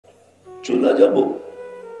চলে যাব,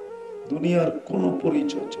 দুনিয়ার কোনো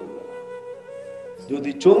পরিচয় চলবে না।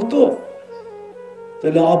 যদি চলতো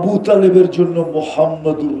তাহলে আবু তালেবের জন্য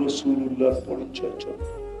মুহাম্মদুর রাসূলুল্লাহর পরিচয় চলত।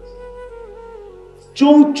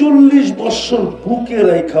 44 বছর বুকে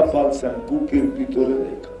রেখা পালছেন, বুকের ভিতরে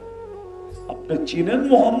রেখা। আপনি চিনেন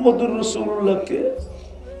মুহাম্মদুর রাসূলুল্লাহকে?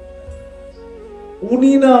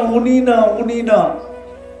 উনি না,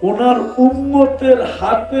 ওনার উম্মতের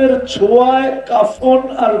হাতের ছোঁয়ায় কাফন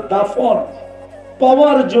আর দাফন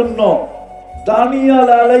পাওয়ার জন্য দানিয়াল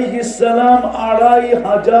আলাইহিস সালাম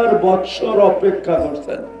 2500 বছর অপেক্ষা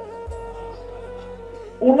করছেন।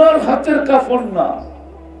 ওনার হাতের কাফন না,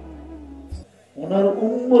 ওনার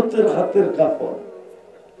উম্মতের হাতের কাফন।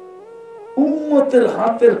 উম্মতের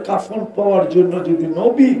হাতের কাফন পাওয়ার জন্য যদি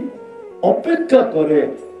নবী অপেক্ষা করে,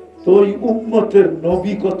 তো ওই উম্মতের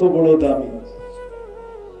নবী কত বড় দামি,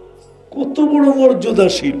 কত বড়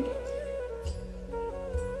মর্যাদাশীল।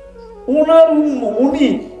 উনি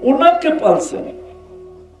ওনাকে পালছেন,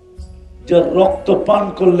 যার রক্ত পান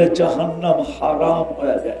করলে জাহান্নাম হারাম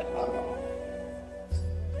হয়ে যায়, হারাম।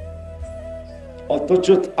 অথচ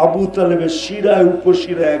আবু তালেবের শিরায়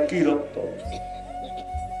উপশিরায় একই রক্ত।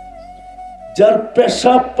 যার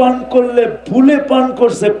পেশাব পান করলে ভুলে পান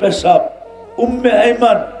করছে পেশাব, উম্মে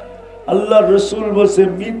আইমান, আল্লাহ রসুল বলছে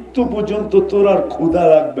মৃত্যু পর্যন্ত তোর আর ক্ষুধা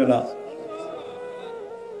লাগবে না।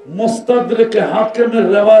 মুস্তাদরেকে হাকিমের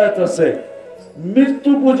রিওয়ায়াত আছে,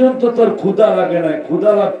 মৃত্যু পর্যন্ত তোর ক্ষুধা লাগে না,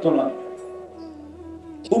 ক্ষুধা লাগতো না।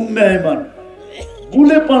 উম্মে আইমান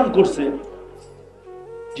ভুলে পান করছে।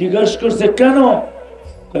 জিজ্ঞাসা করছে কেন?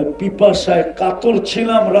 পিপাসায় কাতর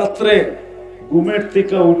ছিলাম, রাত্রে ঘুমের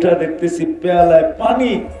থেকে উঠা দেখতেছি পেয়ালায়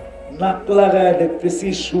পানি, নাক লাগায় দেখতেছি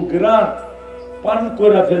সুগ্রাণ, পান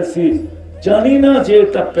করে ফেলছি, জানি না যে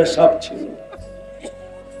এটা পেশাব ছিল।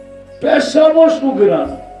 পেশাব ও সুগ্রাণ।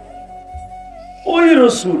 ওই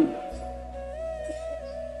রসুল,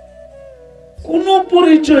 কোন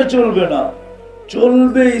পরিচয় চলবে না,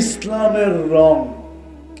 চলবে ইসলামের রং।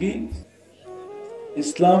 কি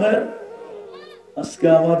ইসলামের? আজকে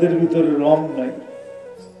আমাদের ভিতরে রং নাই।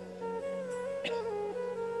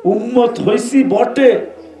 উম্মত হইছি বটে,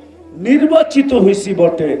 নির্বাচিত হইছি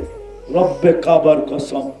বটে, রব্বে কাবার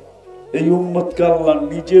কসম, এই উম্মতকে আল্লাহ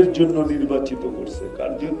নিজের জন্য নির্বাচিত করছে।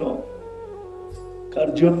 কার জন্য? কার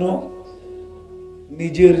জন্য?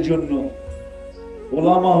 নিজের জন্য।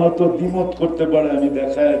 ওলামা হয়তো দ্বিমত করতে পারে, আমি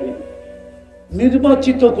দেখায় দিই।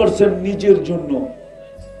 নির্বাচিত করছেন নিজের জন্য।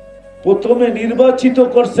 প্রথমে নির্বাচিত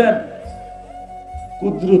করছেন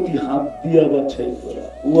কুদরতি হাত দিয়া বাছাই করা,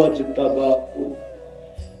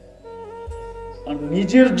 আর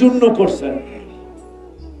নিজের জন্য করছেন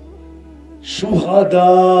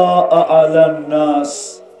শুহাদা আলান নাস।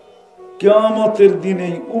 কিয়ামতের দিনে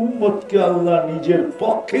উম্মতকে আল্লাহ নিজের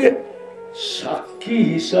পক্ষে সাক্ষী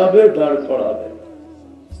হিসাবে দাঁড় করাবেন।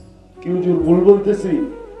 কি হুজুর ভুল বলতেছি?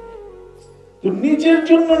 তো নিজের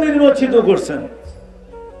জন্য নির্বাচিত করছেন।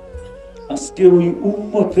 আজকে ওই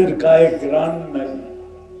উম্মতের গায়ে গ্রাণ নাই,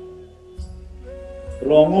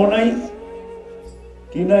 রঙও নাই,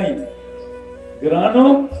 কি নাই? গ্রাণও।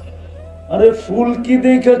 আরে ফুল কি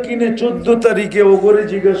দেখা কিনে 14 তারিখে ওগরে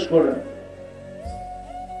জিজ্ঞেস করেন,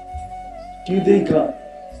 কি দেখা?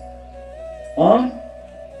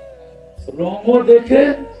 রঙও দেখে,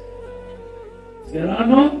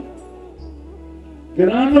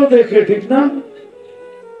 গ্রাণও দেখে, ঠিক না?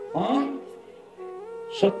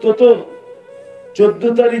 সত্য তো। 14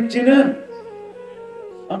 তারিখ চিনেন?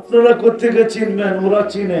 আপনারা কোথেকে চিনবেন? ওরা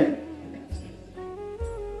চিনে।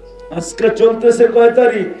 আজকে চলতেছে কয়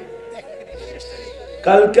তারিখ?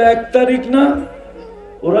 কালকে 1 তারিখ না?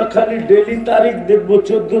 ওরা খালি ডেলি তারিখ দেখবো,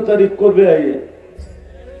 14 তারিখ কবে আইয়ে।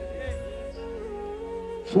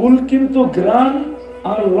 ফুল কিন্তু গ্রান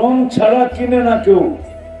আর রং ছাড়া কিনে না কেউ।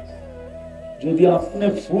 যদি আপনি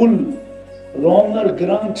ফুল রং আর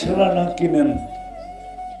গ্রান ছাড়া না কিনেন,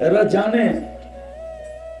 এরা জানে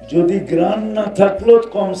যদি গ্রান না থাকলো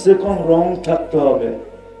কমসে কম রং থাকতে হবে,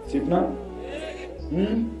 ঠিক না?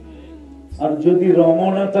 আর যদি রঙও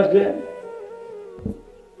না থাকে,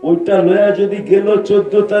 ওইটা লয়া যদি গেল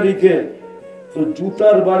 14 তারিখে, তো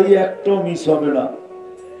জুতার বাড়ি একটাও মিস হবে না,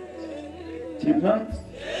 ঠিক না?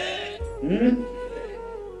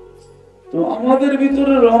 তো আমাদের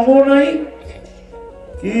ভিতরে রঙও নাই,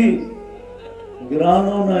 কি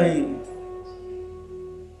গ্রাণও নাই।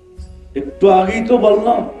 একটু আগেই তো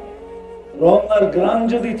বললাম, রং আর গ্রাণ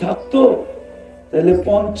যদি থাকতো তাহলে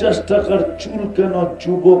 50 টাকার চুল কেন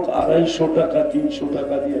যুবক 250 টাকা 300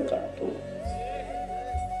 টাকা দিয়ে কাটতো?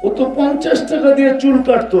 ও তো 50 টাকা দিয়ে চুল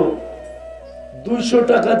কাটতো, 200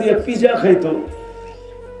 টাকা দিয়ে পিজা খাইতো।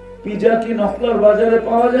 পিজা কি নকলার বাজারে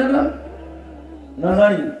পাওয়া যায় না? না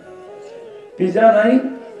নাই। পিজা নাই,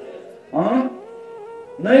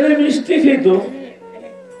 নাইলে মিষ্টি খেত।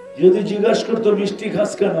 যদি জিজ্ঞাসা করতো মিষ্টি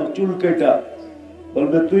খাস কেন, চুল কেটা,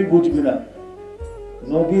 বলবে তুই বুঝবি না,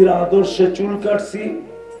 নবীর আদর্শে চুল কাটছি,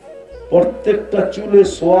 প্রত্যেকটা চুলে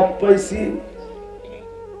সোয়াব পাইছি,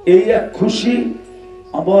 এই এক খুশি।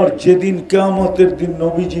 আবার যেদিন কিয়ামতের দিন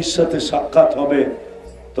নবীজির সাথে সাক্ষাৎ হবে,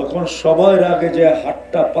 তখন সবার আগে যে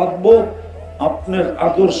হাতটা পাতবো, আপনার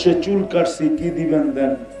আদর্শে চুল কাটছি, কি দিবেন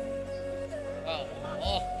দেন।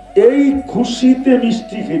 এই খুশিতে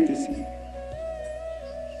মিষ্টি খেতেছি।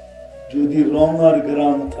 যদি রং আর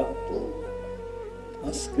গ্রাম থাকতো,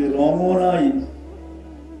 আজকে রঙও নাই,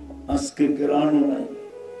 আজকে গ্রামও নাই।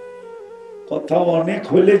 কথা অনেক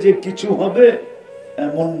হলে যে কিছু হবে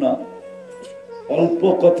এমন না, অল্প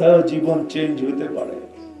কথায় জীবন চেঞ্জ হতে পারে।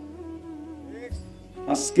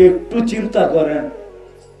 আজকে একটু চিন্তা করেন,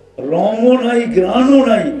 রঙও নাই, গ্রামও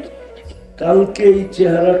নাই, কালকে এই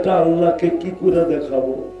চেহারাটা আল্লাহকে কি করে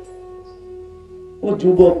দেখাবো? ও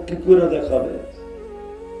যুবক কি করে দেখাবে?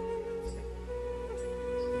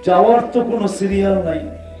 যাওয়ার তো কোনো সিরিয়াল নাই।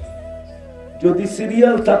 যদি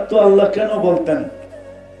সিরিয়াল থাকতো আল্লাহ কেন বলতেন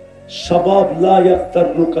শাবাব লা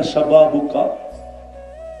ইয়াক্তারুকা শাবাবুকা,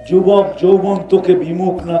 যুবক যৌবন তোকে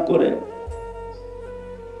বিমুখ না করে।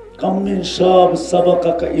 কাম মিন শাব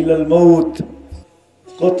সাবাকাকা ইলাল মউত,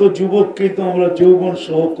 কত যুবককে তো আমরা যৌবন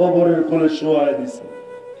সহ কবরের কোলে শোয়ায় দিছি।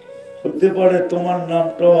 হতে পারে তোমার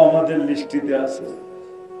নামটাও আমাদের লিস্টিতে আছে,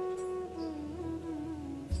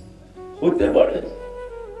 হতে পারে।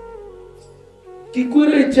 কি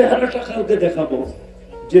করে এই চেহারাটা কালকে দেখাবো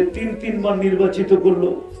যে তিনবার নির্বাচিত করলো?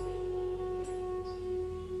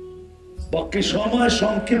 বাকি সময়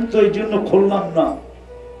সংক্ষিপ্ত, এই জন্য খুললাম না।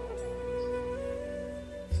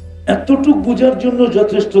 এতটুক বুঝার জন্য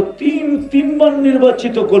যথেষ্ট। তিনবার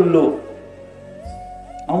নির্বাচিত করলো,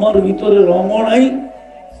 আমার ভিতরে রঙও নাই,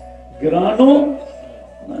 গ্রাণও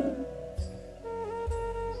নাই,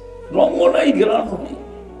 রঙও নাই, গ্রাণও নাই।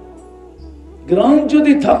 গ্রাণ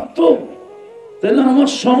যদি থাকতো তাহলে আমার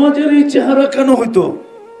সমাজের এই চেহারা কেন হইতো?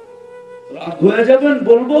 রাগ হয়ে যাবেন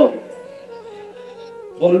বলবো?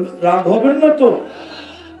 রাগ হবেন না তো?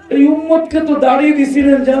 এই উম্মতকে তো দাঁড়িয়ে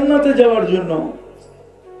দিছিলেন জান্নাতে যাওয়ার জন্য।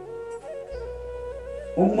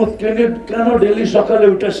 উম্মত কেন ডেলি সকালে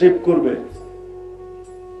ওটা শেভ করবে?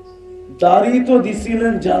 দাড়ি তো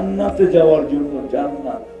দিছিলেন জান্নাতে যাওয়ার জন্য।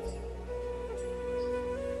 জান্নাত,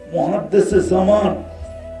 মুহাদ্দিসে জামান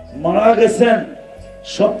মারা গেছেন,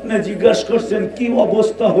 স্বপ্নে জিজ্ঞাসা করছেন কি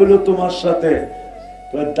অবস্থা হলো তোমার সাথে?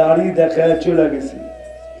 দাড়ি দেখায় চলে গেছি।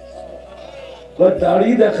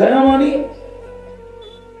 দাড়ি দেখায় মানি?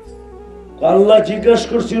 আল্লাহ জিজ্ঞাসা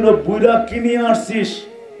করছিল বুইরা কি নিয়ে আসছিস?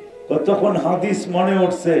 তখন হাদিস মনে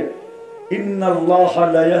উঠছে, ইন্নাল্লাহা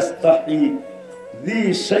লা ইস্তাহি লি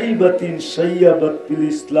শাইবাতিন শাইয়াবাত বিল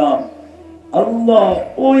ইসলাম। আল্লাহ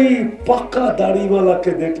ওই পাকা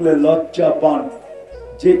দাড়িওয়ালাকে দেখলে লজ্জা পান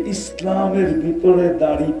যে ইসলামের ভিতরে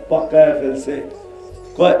দাড়ি পাকায় ফেলছে।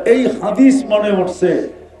 এই হাদিস মনে উঠছে।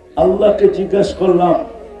 আল্লাহকে জিজ্ঞাসা করলাম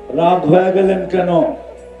রাগ হয়ে গেলেন কেন?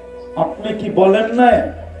 আপনি কি বলেন নাই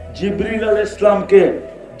জিবরিল আলাইহিস সালামকে?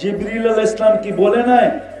 জিবরিল আলাইহিস সালাম কি বলে নাই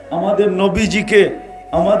আমাদের নবীজিকে?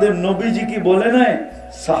 আমাদের নবীজি কি বলে নাই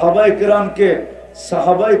সাহাবায়ে কেরামকে?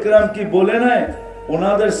 সাহাবায়ে কেরাম কি বলে নাই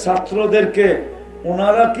ওনাদের ছাত্রদেরকে?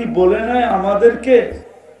 ওনারা কি বলে নাই আমাদেরকে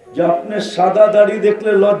যে আপনি সাদা দাড়ি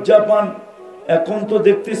দেখলে লজ্জা পান? এখন তো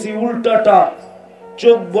দেখতেছি উল্টাটা,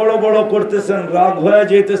 চোখ বড় বড় করতেছেন, রাগ হয়ে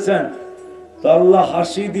যেতেছেন। তো আল্লাহ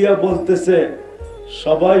হাসি দিয়া বলতেছে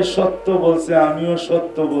সবাই সত্য বলছে, আমিও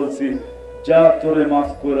সত্য বলছি, যা তোরে মাফ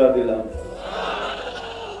করে দিলাম।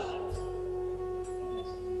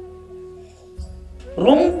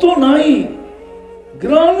 রং তো নাই,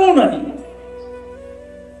 গ্রামও নাই,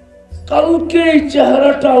 কালকে এই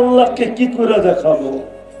চেহারাটা আল্লাহকে কি করে দেখাবো?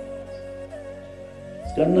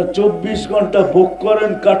 কেন 24 ঘন্টা ভোগ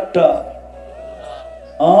করেন কাঠটা?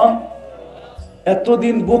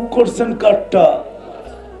 এতদিন ভোগ করছেন কাঠটা?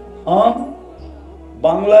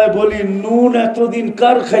 বাংলায় বলি নুন এতদিন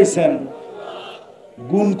কার খাইছেন?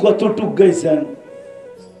 গুণ কতটুক গাইছেন?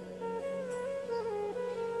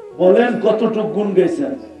 বলেন কতটুক গুণ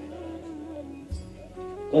গাইছেন?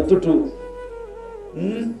 কতটুক?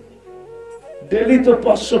 ডেলি তো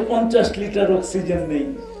 550 লিটার অক্সিজেন নেই,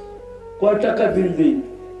 কয় টাকা বিল দিই?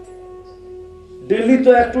 ডেলি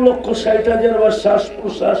তো 1,60,000 বার শ্বাস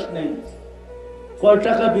প্রশ্বাস নেই, কয়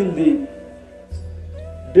টাকা বিল দিই?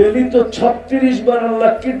 ডেলি তো 36 বার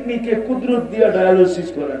আল্লাহ কিডনিকে কুদরত দিয়া ডায়ালিসিস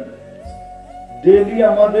করেন। ডেলি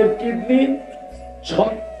আমাদের কিডনি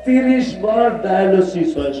 36 বার ডায়ালিসিস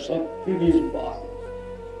হয়, 36 বার।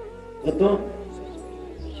 কত?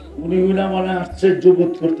 উনি মানে আশ্চর্য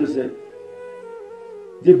বোধ করতেছে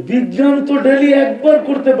যে বিজ্ঞান তো ডেলি একবার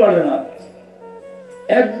করতে পারে না,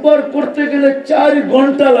 একবার করতে গেলে 4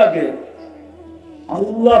 ঘন্টা লাগে।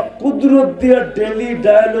 আল্লাহ কুদরত দিয়ে ডেলি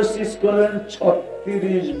ডায়ালিসিস করেন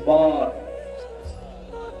 36 বার।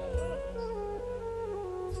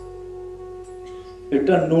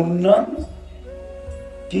 এটা নুন না?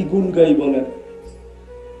 কি গুণ গাই বলেন?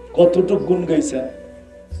 কতটুক গুণ গাইছেন?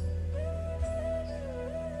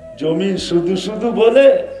 জমিন শুধু শুধু বলে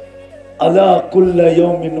আলা কুল্লা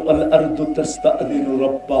ইয়াউমিন আল আরদু তাস্তাযিনু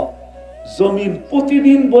রাব্বা। জমিন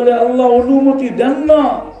প্রতিদিন বলে আল্লাহ অনুমতি দেন না,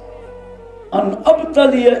 আন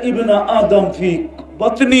আবতালিয়া ইবনা আদম ফি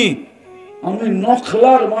বাতনি, আমি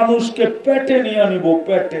নখলার মানুষকে পেটে নিয়ে নিব,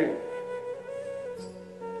 পেটে।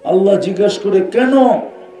 আল্লাহ জিজ্ঞাসা করে কেন?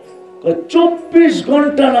 24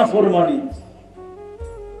 ঘন্টা নাফরমানি।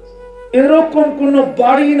 এরকম কোন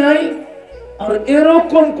বাড়ি নাই আর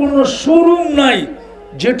এরকম কোন শোরুম নাই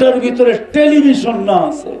যেটার ভিতরে টেলিভিশন না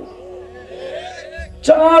আছে।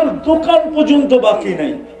 4 দোকান পর্যন্ত বাকি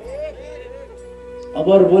নাই।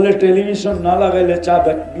 আবার বলে টেলিভিশন না লাগাইলে চা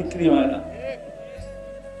বিক্রি হয় না।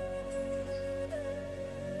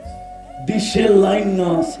 ডিশের লাইন না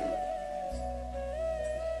আছে।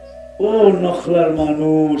 ও নখলার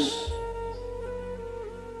মানুষ,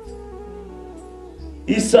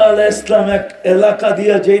 ঈসা আলাইহিস সালাম এক এলাকা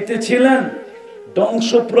দিয়া যাইতেছিলেন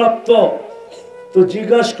ধ্বংসপ্রাপ্ত, তো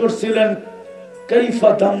জিজ্ঞাসা করছিলেন কাইফা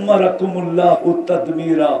দাম্মারাকুমুল্লাহু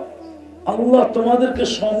তাদমিরা, আল্লাহ তোমাদেরকে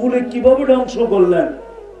সমূলে কিভাবে ধ্বংস করলেন?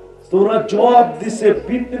 তোরা জবাব দিছে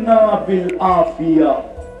বিতনা বিল আফিয়া,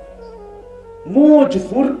 মোজ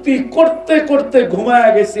ফুর্তি করতে করতে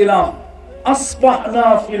ঘুমায় গেছিলাম। আসবাহনা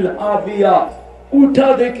ফিল হাবিয়া, উঠা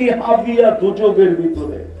দেখি হাবিয়া দোজখের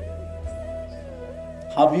ভিতরে।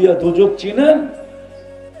 হাবিয়া দোজখ চিনেন?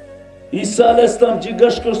 ঈসা আলাইহিস সালাম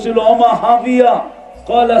জিজ্ঞাসা করছিল ওমা হাবিয়া,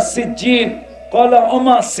 ক্বালা সিজ্জিন, ক্বালা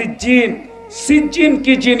ওমা সিজ্জিন, সিজ্জিন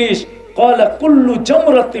কি জিনিস? ক্বালা কুল্লু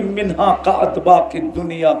জামরাতিন মিনহা কাআতবাকিদ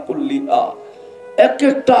দুনিয়া কুল্লিহা, এক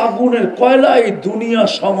একটা আগুনের কয়লা এই দুনিয়া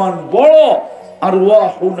সমান বড়। আর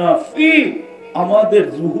ওয়াহুনা ফি, আমাদের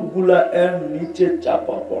রূহগুলা এর নিচে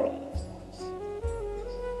চাপা পড়া।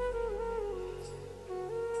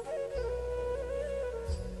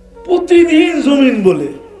 প্রতিদিন জমিন বলে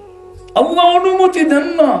আল্লাহ অনুমতি দেন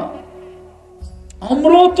না।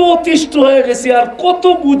 আমরাও তো অতিষ্ঠ হয়ে গেছি, আর কত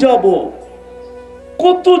বুঝাবো?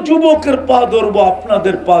 কত যুবকের পা ধরবো?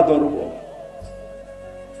 আপনাদের পা ধরবো?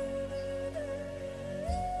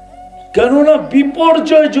 কেননা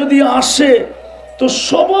বিপর্যয় যদি আসে তো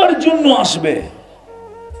সবার জন্য আসবে।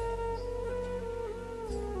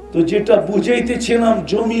 তো যেটা বুঝাইতেছিলাম,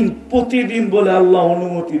 জমিন প্রতিদিন বলে আল্লাহ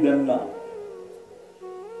অনুমতি দেন না।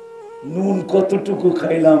 নুন কতটুকু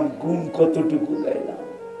খাইলাম, গুণ কতটুকু গাইলাম।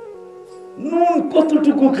 নুন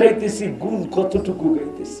কতটুকু খাইতেছি, গুণ কতটুকু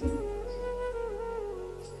গাইতেছি।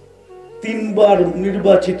 3 বার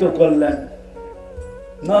নির্বাচিত করলেন,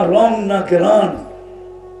 না রং না গ্রান।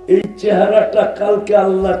 এই চেহারাটা কালকে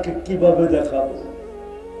আল্লাহকে কিভাবে দেখাবো?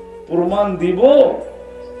 প্রমাণ দিব?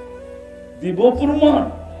 দিব প্রমাণ?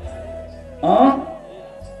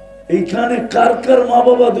 এইখানে কার কার মা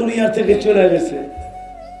বাবা দুনিয়া থেকে চলে গেছে?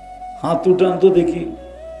 হাত উঠান তো দেখি।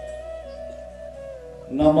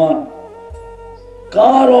 নামান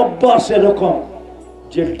কার অভ্যাস এরকম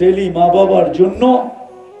যে ডেলি মা বাবার জন্য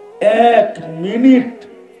 1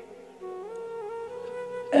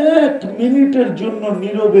 মিনিটের জন্য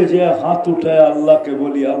নীরবে যে হাত উঠায় আল্লাহকে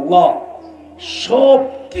বলি, আল্লাহ সব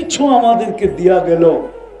কিছু আমাদেরকে দিয়া গেল,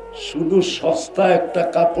 শুধু সস্তা একটা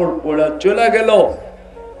কাপড় পরা চলে গেল,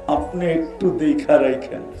 আপনি একটু দেখা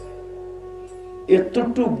রাখেন।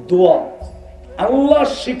 এতটুক দোয়া, আল্লাহ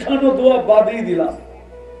শিখানো দোয়া বাদই দিলাম।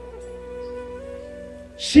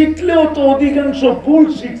 শিখলেও তো অধিকাংশ ভুল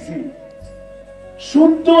শিখছি,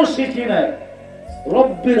 শুদ্ধ শিখি নাই।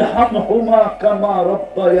 রব্বির হামহুমা কামা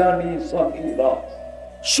রব্বায়ানি সগীরা,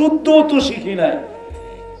 শুদ্ধ তো শিখি নাই।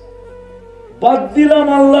 বাদ দিলাম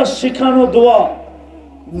আল্লাহ শিখানো দোয়া।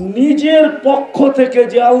 নিজের পক্ষ থেকে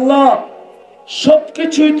যে আল্লাহ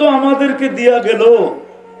সবকিছুই তো আমাদেরকে দিয়া গেল,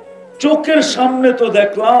 চোখের সামনে তো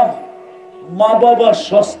দেখলাম মা বাবা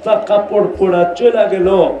সস্তা কাপড় পরা চলে গেল,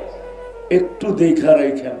 একটু দেখা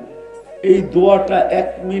রাখেন। এই দোয়াটা 1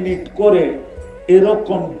 মিনিট করে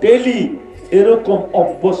এরকম ডেলি, এরকম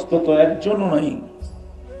অভ্যস্ত তো একজনও নাই।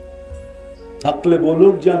 থাকলে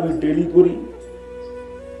বলুক যে আমি ডেলি করি,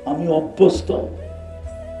 আমি অভ্যস্ত।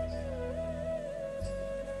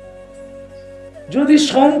 যদি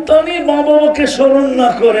সন্তানই মা বাবাকে স্মরণ না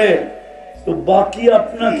করে তো বাকি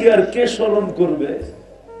আপনাকে আর কে স্মরণ করবে?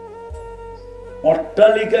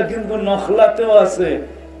 অট্টালিকা কিন্তু নখলাতেও আছে।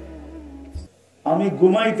 আমি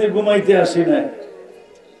ঘুমাইতে ঘুমাইতে আসি নাই,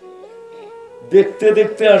 দেখতে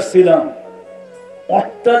দেখতে আসছিলাম,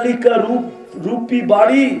 অট্টালিকা রূপী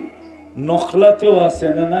বাড়ি নখলাতেও আছে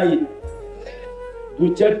না নাই?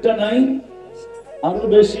 2-4টা নাই, আরো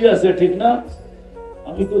বেশি আছে, ঠিক না?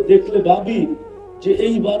 আমি তো দেখলে ভাবি যে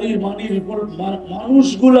এই বাড়ির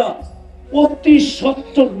মানুষগুলা অতি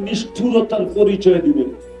সত্তর নিষ্ঠুরতার পরিচয় দিবে,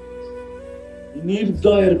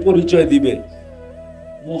 নির্দয়ের পরিচয় দিবে,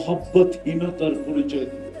 মোহাব্বতহীনতার পরিচয়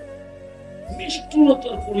দিবে,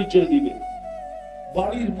 নিষ্ঠুরতার পরিচয় দিবে।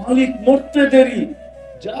 বাড়ির মালিক মরতে দেরি,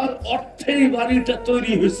 যার অর্থেই বাড়িটা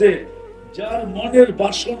তৈরি হয়েছে, যার মনের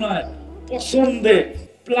বাসনায়, পছন্দে,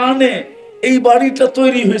 প্ল্যানে এই বাড়িটা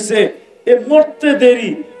তৈরি হয়েছে, এ মরতে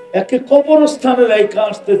দেরি, একে কবরস্থানে রেখে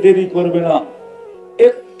আসতে দেরি করবে না।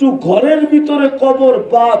 একটু ঘরের ভিতরে কবর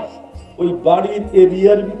বাদ, ওই বাড়ির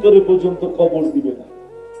এরিয়ার ভিতরে পর্যন্ত কবর দিবে না।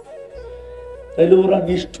 তাইলে ওরা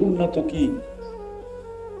নিষ্ঠুর না তো কি?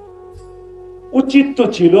 উচিত তো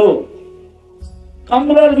ছিল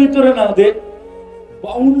কামরার ভিতরে না দেখ,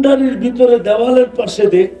 বাউন্ডারির ভিতরে দেওয়ালের পাশে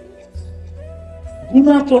দেখ।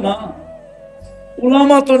 গুনাহ তো না,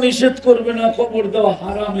 উলামা তো নিষেধ করবে না কবর দেওয়া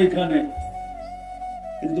হারাম এখানে,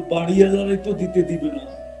 কিন্তু বাড়িওয়ালারাই তো দিতে দিবে না।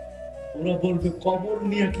 ওরা বলবে কবর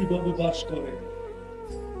নিয়ে কিভাবে বাস করে,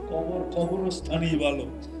 কবরস্থানই ভালো,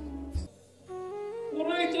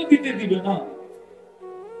 ওরাই তো দিতে দিবে না।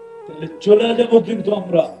 তাহলে চলে যাব, কিন্তু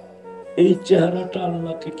আমরা এই চেহারাটা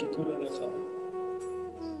আল্লাহকে কি করে দেখাবো?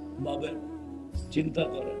 ভাবেন, চিন্তা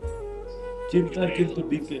করেন। চিন্তায় কিন্তু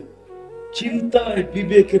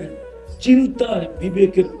চিন্তায়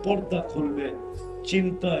বিবেকের পর্দা খুলবে,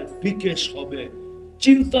 চিন্তায় বিকেশ হবে।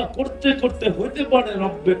 চিন্তা করতে করতে হইতে পারে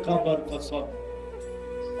রব্বে কাবার কসম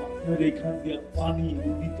আপনার এখান দিয়ে পানি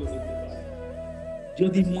উদিত হতে পারে।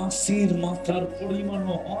 যদি মাসির মাথার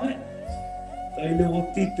পরিমাণও হয়, তাইলে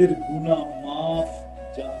অতীতের গুনাহ মাফ,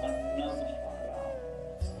 জাহান্নাম হারাম।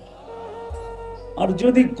 আর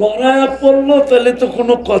যদি গড়ায়া পড়লো, তাহলে তো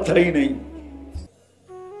কোনো কথাই নেই।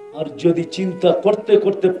 আর যদি চিন্তা করতে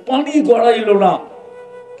করতে পানি গড়াইল না,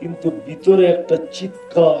 কিন্তু ভিতরে একটা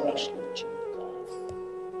চিৎকার আসলো,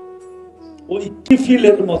 ওই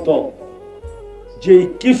কিফিলের মতো, যে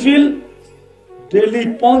কিফিল ডেলি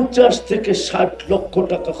 50 থেকে 60 লক্ষ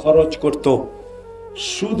টাকা খরচ করত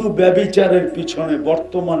শুধু ব্যভিচারের পিছনে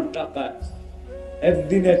বর্তমান টাকায়।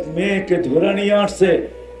 একদিন এক মেয়েকে ধরে নিয়ে আসছে,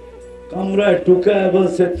 কামরায় ঢুকায়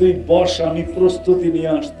বলছে তুই বস, আমি প্রস্তুতি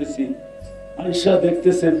নিয়ে আসতেছি। আয়সা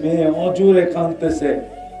দেখতেছে মেয়ে অজুরে কাঁদতেছে,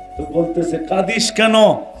 তো বলতেছে কাঁদিস কেন?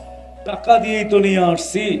 টাকা দিয়েই তো নিয়ে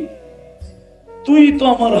আসছি, তুই তো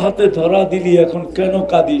আমার হাতে ধরা দিলি, এখন কেন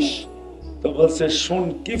কাঁদিস? তো বলছে শোন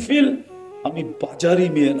কিফিল, আমি বাজারি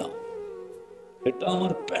মেয়ে না, এটা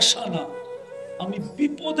আমার পেশা না, আমি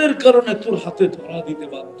বিপদের কারণে তোর হাতে ধরা দিতে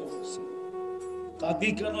বাধ্য হচ্ছি। কাঁদি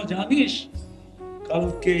কেন জানিস?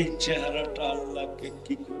 কালকে এই চেহারাটা আল্লাহকে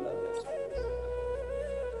কি করে দেখাবো?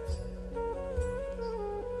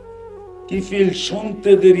 কিফিল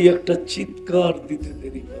শুনতে দেরি, একটা চিৎকার দিতে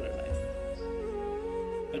দেরি করে নাই,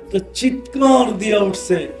 একটা চিৎকার দিয়া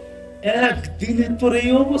উঠছে, একদিনে তোর এই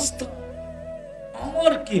অবস্থা,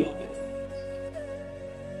 আমার কি হবে?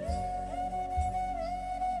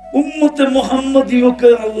 উম্মতে মুহাম্মদীকে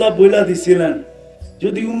আল্লাহ বইলা দিছিলেন,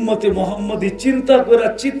 যদি উম্মতে মুহাম্মদী চিন্তা করে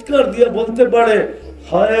চিৎকার দিয়া বলতে পারে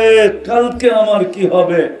হায় কালকে আমার কি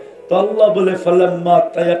হবে, তো আল্লাহ বলে ফালাম্মা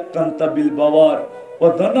তায়াক্কানতা বিল বাওয়ার ওয়া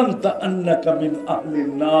যানানতা আন্নাকা মিন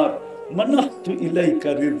আহলিন নার মানাহতু ইলাইকা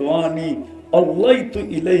রিদওয়ানি আল্লাইতু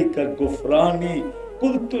ইলাইকা গুফরানি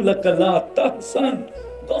কুলতু লাকা লা তাহসান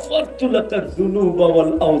গফারতু লাকা যুনুবা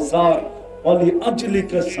ওয়াল আওসার ওয়া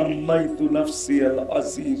লিআজলিকা সাম্মাইতু নাফসি আল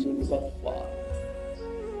আজিজুল গফফার।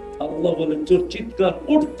 আল্লাহ বলে তোর চিৎকার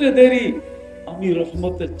উঠতে দেরি, আমি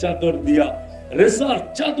রহমতের চাদর দিয়া, রেসার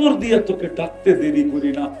চাদর দিয়া তোকে ডাকতে দেরি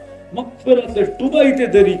করি না, মাগফিরাতে ডুবাইতে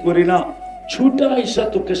দেরি করি না, ছুটা আইসা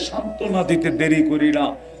তোকে সান্ত্বনা দিতে দেরি করি না।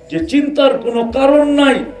 যে চিন্তার কোনো কারণ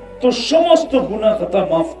নাই, তোর সমস্ত গুনাহ খাতা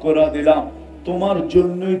মাফ করে দিলাম, তোমার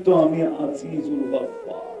জন্যই তো আমি আজিজুল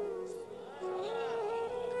গফফার।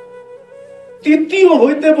 তৃতীয়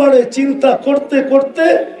হইতে পারে চিন্তা করতে করতে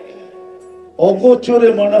অগোচরে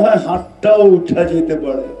মনে হয় হাতটাও উঠা যেতে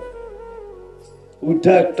পারে,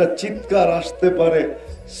 উঠা একটা চিৎকার আসতে পারে,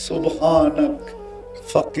 সুবহানাক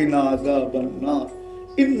ফাকিনা আযাবান নার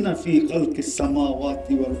ইন্না ফি খালকিস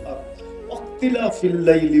সামাওয়াতি ওয়াল আরদ ওয়াখতিলাফিল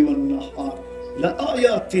লাইলি ওয়ান নাহার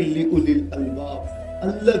লাআয়াতিল লিউলিল আলবাব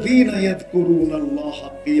আল্লাযীনা ইয়াযকুরুনাল্লাহা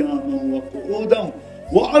কিয়ামান ওয়া qu'udan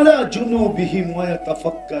ওয়া আলা জুনুবিহিম ওয়া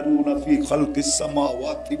ইয়াতাফাক্কারুনা ফি খালকিস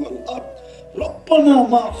সামাওয়াতি ওয়াল আরদ রব্বানা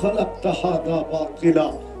মা খালাকতা হাযা বাতিলা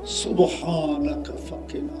সুবহানাকা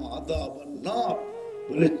ফাকিনা আযাবান নার।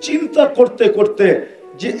 বলে চিন্তা করতে করতে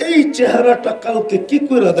যে এই চেহারাটা কালকে কি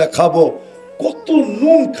করে দেখাবো, কত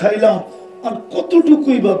নুন খাইলাম আর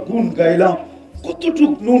কতটুকুই বা গুণ গাইলাম,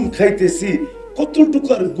 কতটুক নুন খাইতেছি,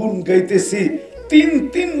 কতটুকার গুণ গাইতেছি।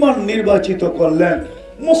 তিনবার নির্বাচিত করলেন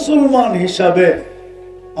মুসলমান হিসাবে।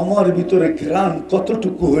 আমার ভিতরে ঘ্রাণ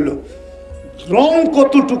কতটুকু হলো, রং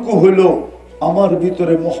কতটুকু হলো, আমার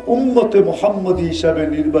ভিতরে উম্মতে মুহাম্মদী হিসাবে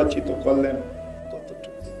নির্বাচিত করলেন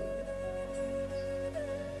কতটুকু।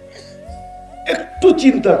 একটু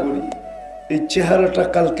চিন্তা করি, এই চেহারাটা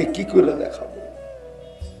কালকে কি করে দেখাবো।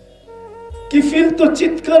 কিফিল তো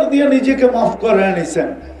চিৎকার দিয়ে নিজেকে মাফ করে নিছেন।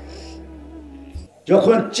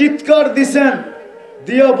 যখন চিৎকার দিছেন,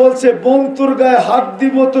 দিয়া বলছে বন্ধুর গায়ে হাত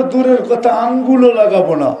দিব তো দূরের কথা, আঙ্গুলও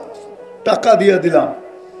লাগাবো না, টাকা দিয়া দিলাম,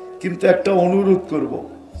 কিন্তু একটা অনুরোধ করব,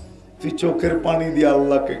 তুই চোখের পানি দিয়ে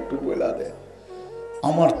আল্লাহকে একটু বলা দে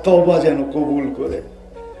আমার তওবা যেন কবুল করে।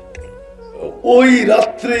 ওই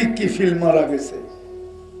রাত্রেই কিফিল মারা গেছে।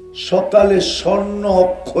 সকালে স্বর্ণ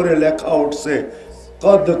অক্ষরে লেখা উঠছে,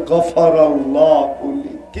 কদ গফারাল্লাহু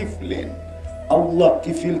লিকিফলিন, আল্লাহ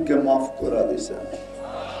কিফিলকে মাফ করে দিয়েছেন।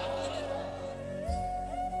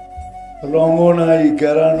 রঙও নাই,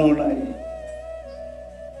 গেরানো নাই,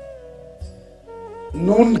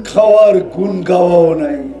 নুন খাওয়ার গুণ গাওয়াও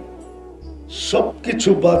নাই, সবকিছু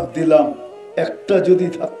বাদ দিলাম। একটা যদি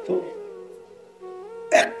থাকতো,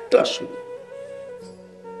 একটা শুধু,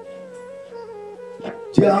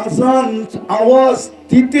 যে আজান আওয়াজ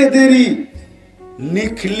দিতে দেরি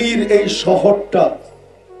নিখলির এই শহরটা,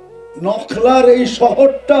 নখলার এই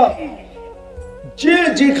শহরটা, যে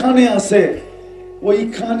যেখানে আছে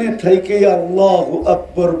ওইখানে থেকে আল্লাহু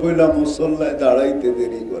আকবার বইলা মুসল্লায় দাঁড়াইতে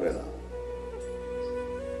দেরি করে না।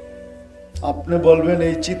 আপনি বলবেন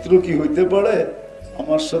এই চিত্র কি হইতে পারে?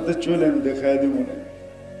 আমার সাথে চলেন, দেখায় দিব, মনে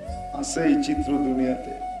আছে এই চিত্র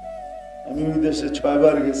দুনিয়াতে। আমি ওই দেশে 6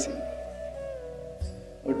 বার গেছি।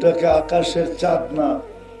 ওটাকে আকাশের চাঁদ না,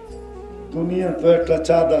 দুনিয়া তো একটা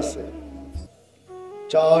চাঁদ আছে,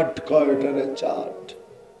 চাঁদ কয় ওটারে, চাঁদ।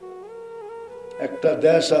 একটা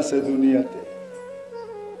দেশ আছে দুনিয়াতে,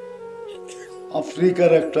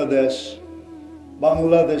 আফ্রিকার একটা দেশ,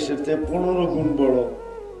 বাংলাদেশের চেয়ে 15 গুণ বড়।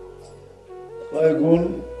 কয় গুণ?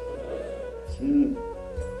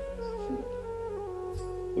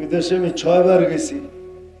 ওই দেশে আমি 6 বার গেছি।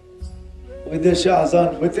 ওই দেশে আজান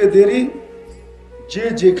হইতে দেরি, যে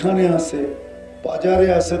যেখানে আছে, বাজারে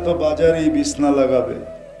আছে তো বাজারেই বিছনা লাগাবে,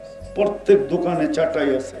 প্রত্যেক দোকানে চাটাই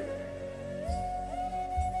আছে,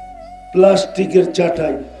 প্লাস্টিকের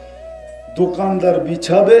চাটাই, দোকানদার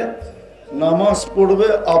বিছাবে, নামাজ পড়বে,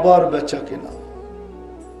 আবার বেচা কিনা।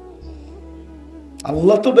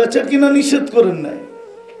 আল্লাহ তো বেচা কিনা নিষেধ করেন নাই।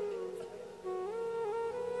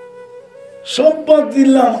 সব বাদ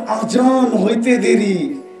দিলাম, আজান হইতে দেরি,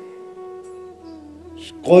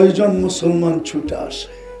 কয়জন মুসলমান ছুটে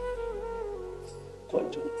আসে?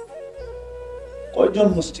 কয়জন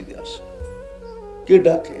মসজিদে আসে? কে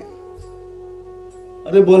ডাকে?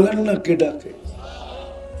 আরে বলেন না, কে ডাকে?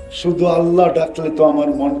 শুধু আল্লাহ ডাকলে তো আমার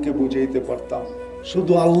মনকে বুঝাইতে পারতাম।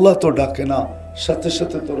 শুধু আল্লাহ তো ডাকে না, সাথে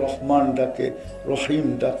সাথে তো রহমান ডাকে, রহিম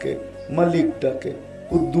ডাকে, মালিক ডাকে,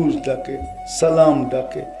 কুদ্দুস ডাকে, সালাম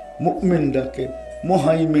ডাকে, মুমিন ডাকে,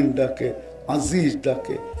 মুহাইমিন ডাকে, আজিজ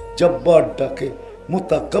ডাকে, জব্বার ডাকে,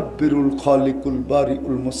 মুতাকাব্বিরুল খালিকুল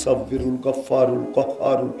বারিউল মুসাব্বিরুল গফফারুল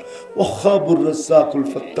কহ্হারুল ওয়াহাবুর রাজ্জাকুল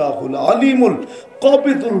ফাত্তাহুল আলিমুল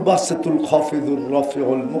কাবিদুল বাসিতুল খাফিদুর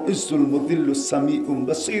রাফিউল মুইজ্জুল মুদিল্লুস সামিউল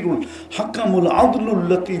বাসীরুল হাকামুল আদলুল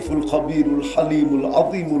লতীফুল খবীরুল হালিমুল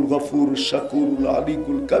আযীমুল গফুরুশ শাকুরুল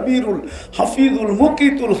আলিকুল কবীরুল হাফিজুল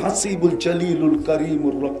মুকিতুল হাসিবুল জলিলুল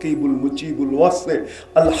করিমুর রকিবুল মুজিবুল ওয়াসি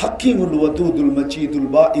আল হাকিমুল ওয়াদুদুল মজিদুল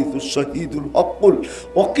বাঈসুশ শহীদুল হকুল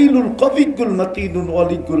ওয়াকিলুল কবিয়ুল মতিনুল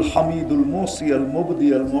ওয়ালিকুল হামিদুল মুসি আল মুবদি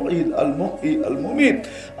আল মুঈদ আল মুহয়ি আল মুমীত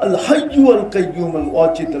আল হাইয়্যু আল কাইয়্যুম আল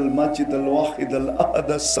ওয়াজিদ আল মাজিদ আল ওয়াহিদ আল أحد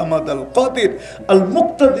الصمد القادر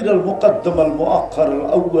المقتدر المقدم المؤخر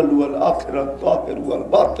الأول والآخر الظاهر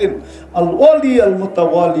والباطن الوالي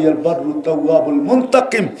المتوالي البر التواب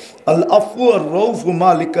المنتقم العفو الرؤوف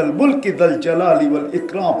مالك الملك ذا الجلال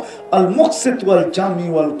والإكرام المقسط والجامع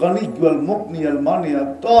والغني والمغني المانع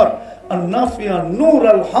الضار النافع النور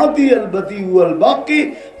الهادي البديع والباقي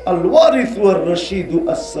الوارث والرشيد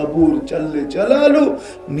الصبور جل جلاله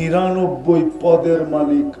 99 পদের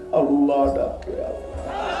মালিক আল্লাহ ডাকে।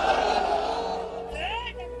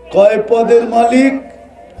 কয় পদের মালিক?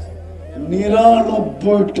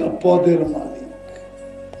 99টা পদের মালিক।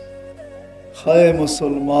 হায়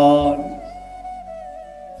মুসলমান,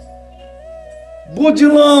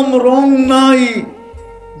 বুঝলাম রং নাই,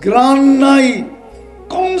 গ্রান নাই,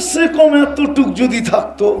 কমসে কম এতটুক যদি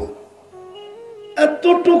থাকতো,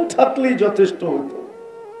 এতটুক থাকলেই যথেষ্ট হতো।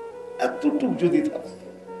 এতটুক যদি থাকতো,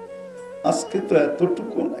 আজকে তো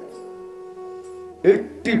এতটুকু নাই।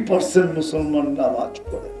 80% মুসলমান নামাজ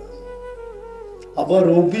পড়ে না, আবার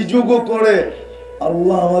অভিযোগও করে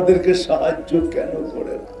আল্লাহ আমাদেরকে সাহায্য কেন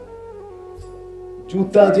করে না।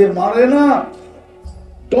 জুতা যে মারে না,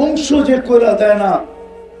 ধ্বংস যে করে দেয় না,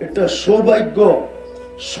 এটা সৌভাগ্য।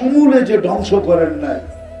 সমূলে যে ধ্বংস করেন নাই,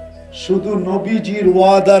 শুধু নবীজির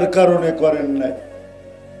ওয়াদার কারণে করেন নাই।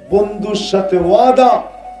 বন্ধুর সাথে ওয়াদা,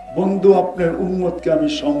 বন্ধু আপনার উম্মতকে আমি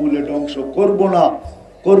সমূলে ধ্বংস করব না।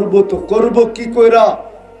 করব তো করব কি কইরা?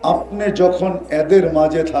 আপনি যখন এদের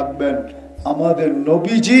মাঝে থাকবেন। আমাদের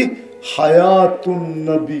নবীজি হায়াতুন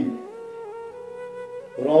নবী,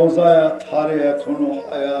 রওজায়ে থারে এখনো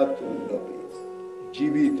হায়াতুন নবী,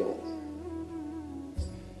 জীবিত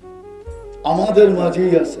আমাদের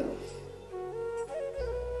মাঝেই আছেন।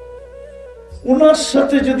 ওনার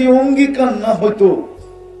সাথে যদি অঙ্গীকার না হইতো,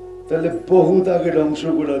 তাহলে বহুত আগে ধ্বংস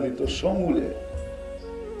করে দিত সমূলে।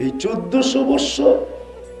 এই 1400 বছর,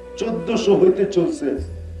 1400 হইতে চলছে,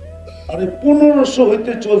 আরে 1500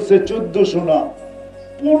 হইতে চলছে, 1400 না,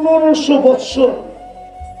 1500 বছর।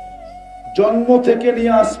 জন্ম থেকে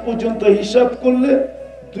নিয়ে আজ পর্যন্ত হিসাব করলে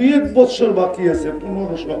 2-1 বছর বাকি আছে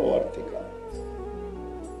 1500 হওয়ার থেকে।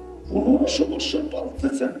 1500 বছর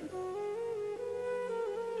পালতেছেন।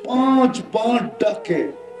 5 বার ডাকে,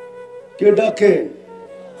 কে ডাকে?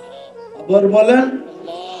 আবার বলেন,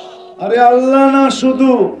 আরে আল্লাহ না,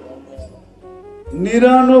 শুধু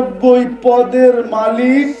 99 পদের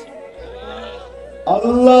মালিক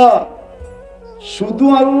আল্লাহ। শুধু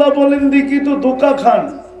আল্লাহ বলেন দেখি তো ধোঁকা খান,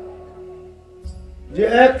 যে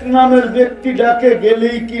এক নামের ব্যক্তি ডাকে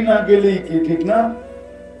গেলেই কি না গেলেই কি, ঠিক না?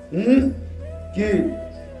 কি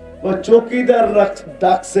চৌকিদার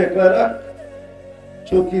ডাকছে,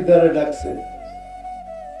 চৌকিদারে ডাকছে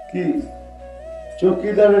কি?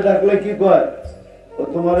 চৌকিদারে ডাকলে কি কয়? ও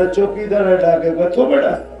তোমার চৌকিদারে ডাকে,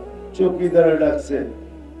 বেটা চৌকিদারে ডাকছে।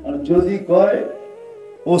 আর যদি কয়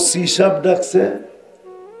ও সিসাব ডাকছে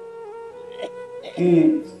কি?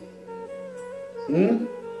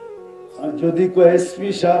 আর যদি কয় এসপি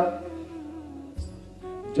সাহেব,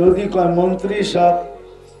 যদি কয় মন্ত্রী সাহেব,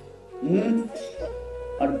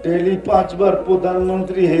 আর ডেলি 5 বার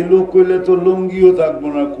প্রধানমন্ত্রী হেলো কইলে তো লুঙ্গিও থাকবো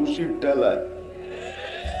না খুশির ঠেলায়।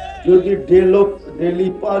 যদি ডেলি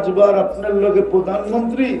 5 বার আপনার লগে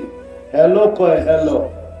প্রধানমন্ত্রী হ্যালো কয়, হ্যালো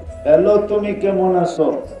হ্যালো তুমি কেমন আছো,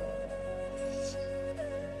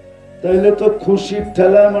 তাইলে তো খুশির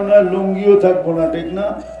ঠেলায় মনে হয় লুঙ্গিও থাকবো না, ঠিক না?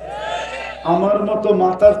 আমার মতো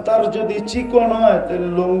মাথার তার যদি চিকন হয়, তাহলে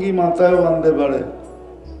লুঙ্গি মাথায় বাঁধতে পারে,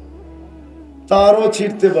 তারও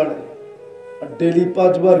ছিঁড়তে পারে। আর ডেলি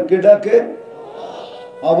 5 বার কে ডাকে?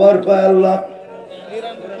 আবার কয় আল্লাহ।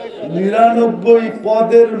 99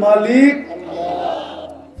 পদের মালিক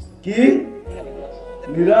কি?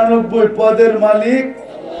 99 পদের মালিক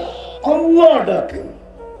আল্লাহ ডাকে।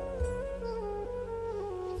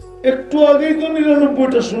 একটু আগেই তো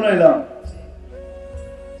 99টা শুনাইলাম।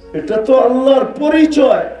 এটা তো আল্লাহর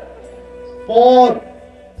পরিচয়, পদ।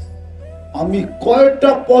 আমি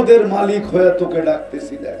কয়টা পদের মালিক হয়ে তোকে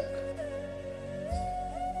ডাকতেছি, দেখ।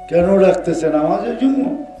 কেন ডাকতেছে? নামাজের জন্য।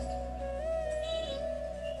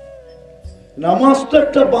 নামাজ তো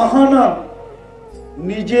একটা বাহানা,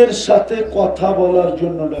 নিজের সাথে কথা বলার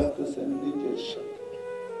জন্য ডাকতেছেন, নিজের সাথে।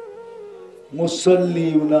 মুসাল্লি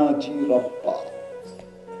ইউনাজি রব্বা।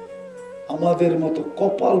 আমাদের মতো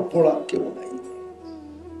কপাল পোড়া কেউ নাই।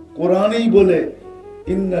 কোরআনেই বলে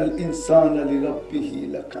ইন্নাল ইনসানা লিরাব্বিহি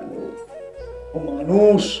লাকানুদ। ও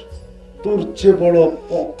মানুষ, তোর চেয়ে বড়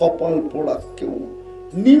কপাল পোড়া কেউ,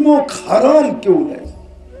 নিমক হারাম কেউ নাই।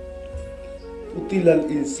 কুতিলাল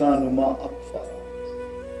ইনসানু মা আকফারা।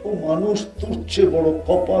 ও মানুষ, তোর চেয়ে বড়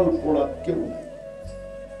কপাল পোড়া কেউ নাই।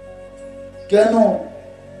 কেন?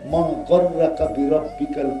 মা গররাকা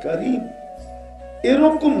বিরাব্বিকাল কারীম।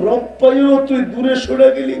 এরকম রব পাইও তুই দূরে সরে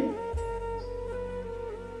গেলি।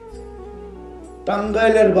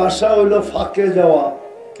 টাঙ্গাইলের ভাষা হইল ফাঁকে যাওয়া।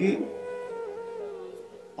 কি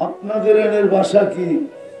আপনাদের এনের ভাষা কি?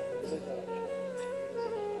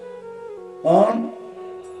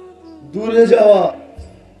 দূরে যাওয়া।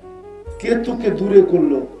 কে তোকে দূরে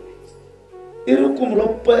করলো? এরকম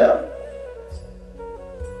রব পায়া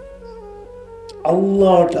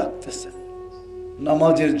আল্লাহ ডাকতেছেন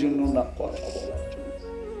নামাজের জন্য, না কথা বলার জন্য,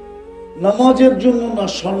 নামাজের জন্য না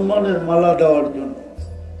সম্মানের মালা দেওয়ার জন্য,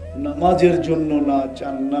 নামাজের জন্য না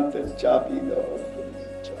জান্নাতের চাবি দেওয়ার জন্য।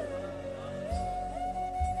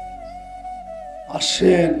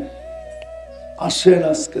 আসেন আসেন,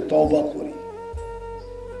 আজকে তওবা করি,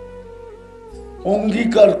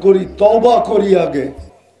 অঙ্গীকার করি, তওবা করি। আগে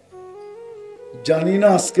জানি না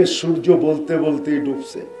আজকে সূর্য বলতে বলতেই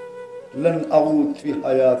ডুবছে, লান আউদ ফি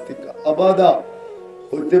হায়াতিকা আবাদা,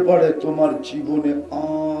 হতে পারে তোমার জীবনে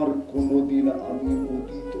আর কোনোদিন আমি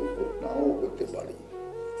উদিত নাও হতে পারি।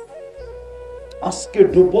 আজকে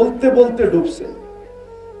বলতে বলতে ডুবছে,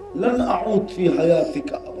 লান আউদ ফি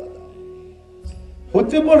হায়াতিকা আবাদা,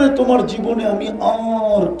 হতে পারে তোমার জীবনে আমি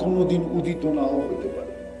আর কোনোদিন উদিত নাও হতে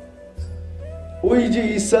পারি। ওই যে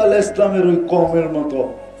ঈসা আলাইহিস সালামের ওই কওমের মতো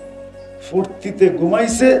ফুর্তিতে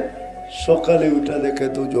ঘুমাইছে, সকালে উঠা দেখে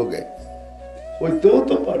দুযোগে, হইতেও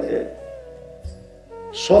তো পারে।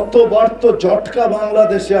 শতবার তো ঝটকা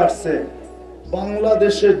বাংলাদেশে আসছে,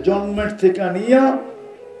 বাংলাদেশের জন্মের থেকে নিয়ে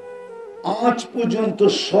আজ পর্যন্ত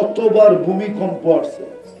শতবার ভূমিকম্প আসছে,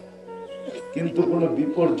 কিন্তু কোনো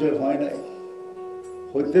বিপর্যয় হয় নাই।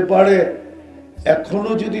 হতে পারে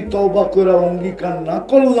এখনো যদি তওবা করে অঙ্গীকার না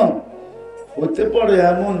করলাম, হতে পারে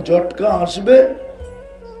এমন ঝটকা আসবে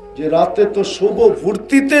যে রাতে তো শুভ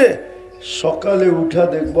ফুর্তিতে, সকালে উঠা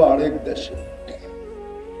দেখবো আরেক দেশে।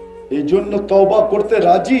 এই জন্য তওবা করতে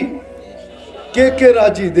রাজি? কে কে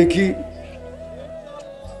রাজি দেখি?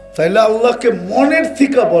 তাইলে আল্লাহকে মনের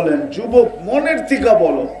থেকে বলেন, যুবক মনের থেকে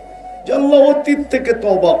বলো যে আল্লাহ অতীত থেকে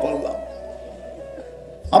তওবা করলাম,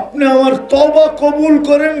 আপনি আমার তওবা কবুল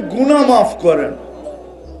করেন, গুনাহ মাফ করেন।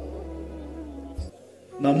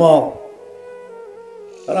 নামাও,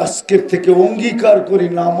 আর আজকের থেকে অঙ্গীকার করি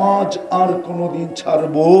নামাজ আর কোনোদিন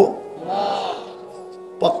ছাড়বো না।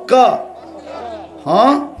 পাক্কা?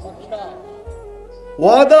 হ্যাঁ,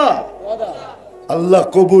 ওয়াদা? আল্লাহ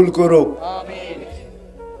কবুল করো।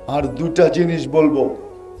 আর দুটা জিনিস বলবো,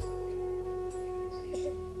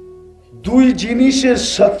 দুই জিনিসের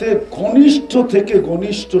সাথে ঘনিষ্ঠ থেকে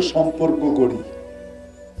ঘনিষ্ঠ সম্পর্ক করি।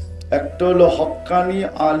 একটা হলো হক্কানি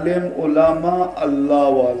আলেম ওলামা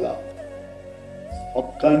আল্লাহওয়ালা,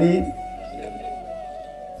 হক্কানি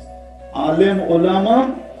আলেম ওলামা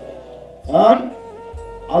আর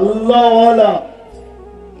আল্লাহওয়ালা,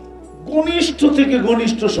 ঘনিষ্ঠ থেকে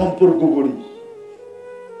ঘনিষ্ঠ সম্পর্ক করি।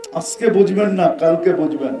 আজকে বুঝবেন না, কালকে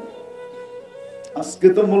বুঝবেন। আজকে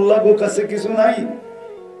তো মোল্লাগো কাছে কিছু নাই,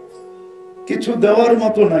 কিছু দেওয়ার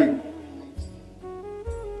মতো নাই।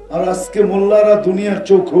 আর আজকে মোল্লারা দুনিয়ার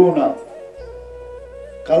চোখও না,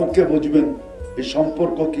 কালকে বুঝবেন এই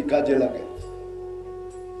সম্পর্ক কি কাজে লাগে।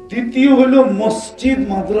 দ্বিতীয় হলো মসজিদ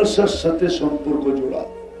মাদ্রাসার সাথে সম্পর্ক জোড়া।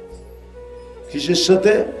 কিসের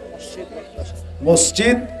সাথে?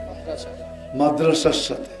 মসজিদ মাদ্রাসার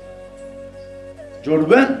সাথে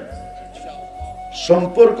জুড়বেন,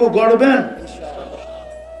 সম্পর্ক গড়বেন।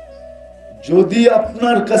 যদি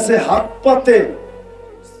আপনার কাছে হাত পাতে,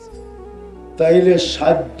 তাইলে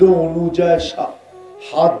সাধ্য অনুযায়ী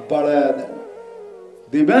হাত বাড়ায় দেন,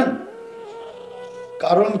 দিবেন।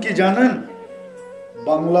 কারণ কি জানেন?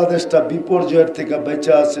 বাংলাদেশটা বিপর্যয়ের থেকে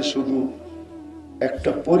বেঁচে আছে শুধু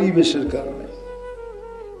একটা পরিবেশের কারণে।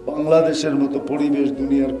 বাংলাদেশের মতো পরিবেশ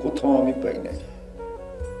দুনিয়ার কোথাও আমি পাই নাই।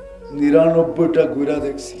 ৯৯টা ঘুরা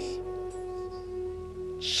দেখছি,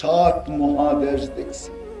 ৭ মহাদেশ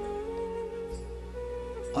দেখছি,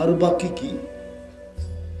 আর বাকি কি?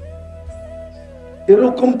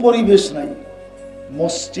 এরকম পরিবেশ নাই।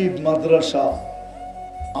 মসজিদ মাদ্রাসা,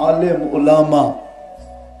 আলেম ওলামা,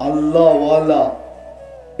 আল্লাহওয়ালা,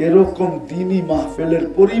 এরকম দিনী মাহফিলের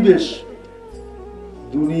পরিবেশ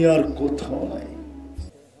দুনিয়ার কোথাও নাই।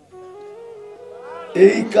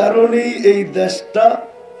 এই কারণেই এই দেশটা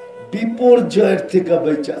বিপর্যয়ের থেকে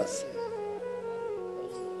বেঁচে আছে।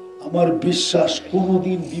 আমার বিশ্বাস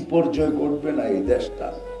কোনোদিন বিপর্যয় ঘটবে না এই দেশটা,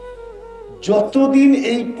 যতদিন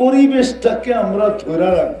এই পরিবেশটাকে আমরা ধরে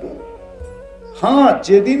রাখবো। হ্যাঁ,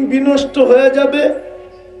 যেদিন বিনষ্ট হয়ে যাবে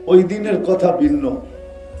ওই দিনের কথা ভিন্ন,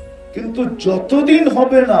 কিন্তু যতদিন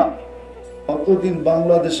হবে না ততদিন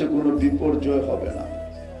বাংলাদেশে কোনো বিপর্যয় হবে না।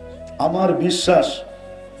 আমার বিশ্বাস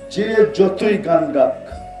যে যতই গান গাক,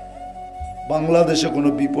 বাংলাদেশে কোনো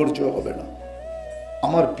বিপর্যয় হবে না।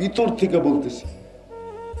 আমার ভিতর থেকে বলতেছি,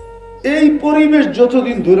 এই পরিবেশ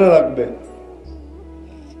যতদিন ধরে রাখবে,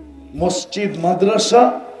 মসজিদ মাদ্রাসা,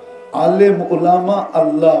 আলেম ওলামা,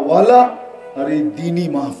 আল্লাহওয়ালা, আর এই দ্বীনি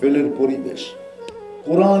মাহফিলের পরিবেশ,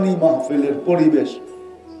 কোরআনী মাহফিলের পরিবেশ,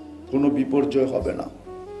 কোনো বিপর্যয় হবে না।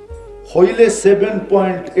 হইলে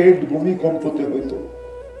 7.8 ভূমিকম্পতে হইতো।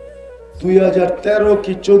 2013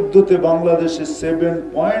 কি 14তে বাংলাদেশে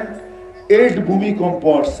 7.8 ভূমিকম্প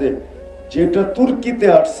আসছে, যেটা তুর্কিতে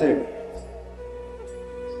আসছে।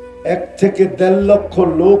 1 থেকে 1.5 লক্ষ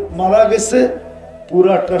লোক মারা গেছে,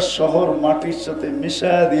 পুরাটা শহর মাটির সাথে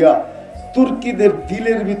মিশায়া দিয়া তুর্কিদের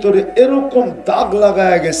দিলের ভিতরে এরকম দাগ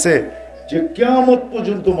লাগায়া গেছে যে কিয়ামত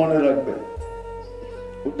পর্যন্ত মনে রাখবে।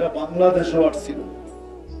 ওটা বাংলাদেশও আসছিল,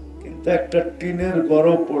 কিন্তু একটা টিনের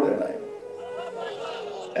ঘরও পড়ে নাই,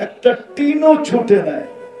 একটা টিনও ছুটে নাই।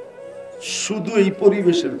 শুধু এই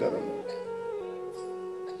পরিবেশের কারণে।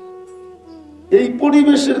 এই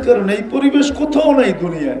পরিবেশের কারণে। এই পরিবেশ কোথাও নাই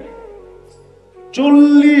দুনিয়ায়।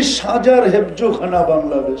 40,000 হেফজোখানা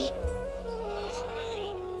বাংলাদেশ।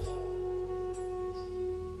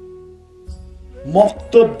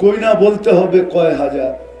 মক্তব গয়না বলতে হবে কয়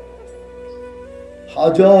হাজার,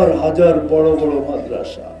 হাজার হাজার বড় বড়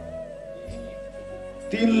মাদ্রাসা,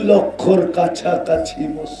 3 লক্ষর কাছাকাছি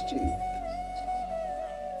মসজিদ।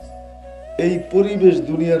 এই পরিবেশ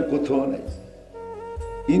দুনিয়ার কোথাও নেই।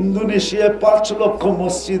 ইন্দোনেশিয়ায় 5 লক্ষ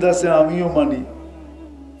মসজিদ আছে, আমিও মানি,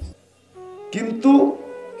 কিন্তু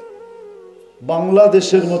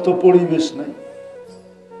বাংলাদেশের মতো পরিবেশ নাই।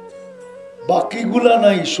 বাকিগুলা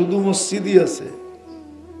নাই, শুধু মসজিদই আছে,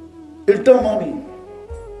 এটা মানি।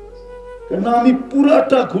 কেন আমি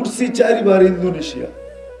পুরাটা ঘুরছি 4 বার ইন্দোনেশিয়া।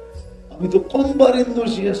 আমি তো কমবার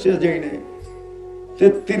ইন্দোনেশিয়া যাই নাই।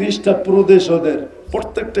 33টা প্রদেশ ওদের,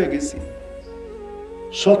 প্রত্যেকটা গেছি।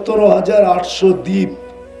 17,800 দ্বীপ,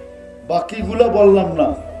 বাকিগুলা বললাম না।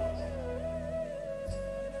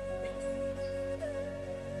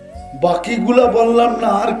 বাকিগুলা বললাম না,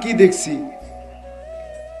 আর কি দেখছি।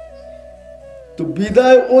 তো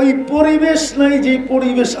বিদায় ওই পরিবেশ নাই যে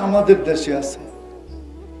পরিবেশ আমাদের দেশে আছে।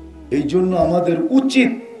 এই জন্য আমাদের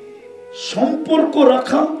উচিত সম্পর্ক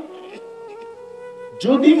রাখা।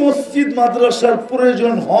 যদি মসজিদ মাদ্রাসার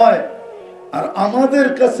প্রয়োজন হয় আর আমাদের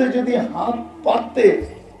কাছে যদি হাত পাতে,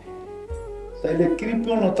 তাহলে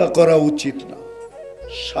কৃপণতা করা উচিত না,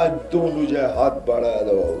 সাধ্য অনুযায়ী হাত বাড়ায়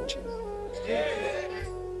দেওয়া উচিত।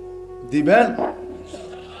 দিবেন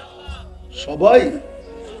সবাই?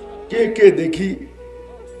 কে কে দেখি,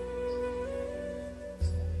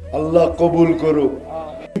 আল্লাহ কবুল করুক।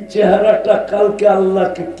 চেহারাটা কালকে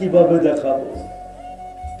আল্লাহকে কিভাবে দেখাবো?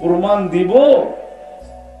 প্রমাণ দিব?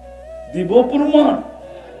 দিব প্রমাণ?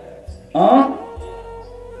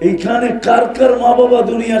 এইখানে কার কার মা বাবা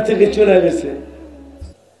দুনিয়া থেকে চলে গেছে?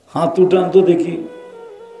 হাত উঠান তো দেখি।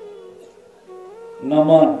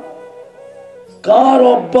 নামান কার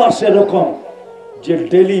অভ্যাস এরকম যে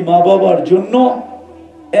ডেলি মা বাবার জন্য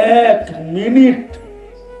 1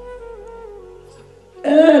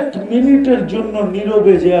 মিনিটের জন্য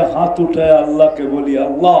নীরবে যে হাত উঠায় আল্লাহকে বলি,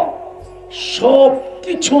 আল্লাহ সব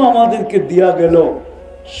কিছু আমাদেরকে দিয়া গেল,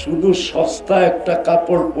 শুধু সস্তা একটা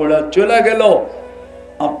কাপড় পরা চলে গেল,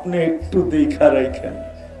 আপনি একটু দেখা রাখেন।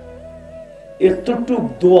 এতটুক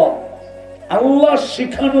দোয়া, আল্লাহ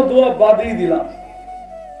শিখানো দোয়া বাদই দিলাম।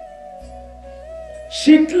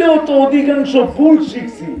 শিখলেও তো অধিকাংশ ভুল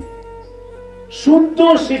শিখছি, শুদ্ধ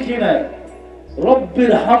শিখি নাই।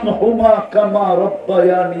 রব্বির হামহুমা কামা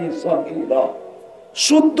রব্বায়ানি সগীরা,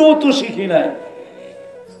 শুদ্ধ তো শিখি নাই।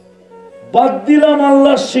 বাদ দিলাম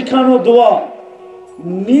আল্লাহ শিখানো দোয়া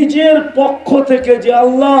নিজের পক্ষ থেকে, যে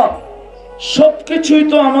আল্লাহ সবকিছুই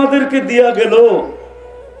তো আমাদেরকে দিয়া গেল,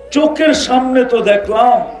 চোখের সামনে তো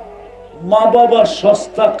দেখলাম মা বাবার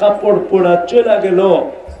সস্তা কাপড় পরা চলে গেল,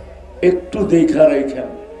 একটু দেখা রাখেন।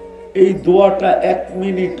 এই দোয়াটা 1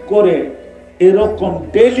 মিনিট করে এরকম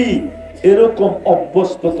ডেলি, এরকম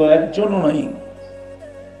অভ্যস্ত তো একজনও নাই।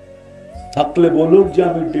 থাকলে বলুক যে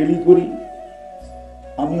আমি ডেলি করি,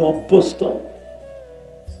 আমি অভ্যস্ত।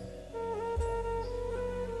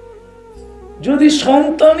 যদি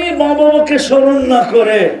সন্তানই মা বাবাকে স্মরণ না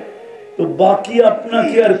করে, তো বাকি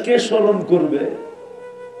আপনাকে আর কে স্মরণ করবে?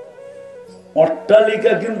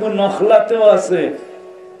 অট্টালিকা কিন্তু নখলাতেও আছে।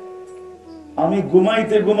 আমি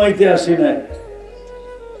ঘুমাইতে ঘুমাইতে আসি নাই,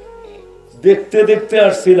 দেখতে দেখতে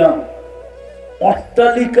আসছিলাম।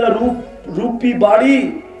 অট্টালিকা রূপী বাড়ি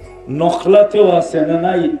নখলাতেও আছে না?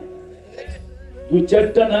 নাই?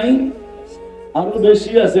 2-4টা নাই, আরো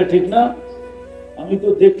বেশি আছে, ঠিক না? আমি তো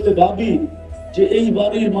দেখলে ভাবি যে এই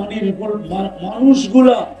বাড়ির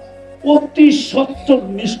মানুষগুলা অতি সত্য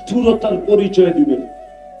নিষ্ঠুরতার পরিচয় দিবে,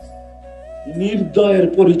 নির্দয়ের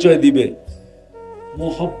পরিচয় দিবে,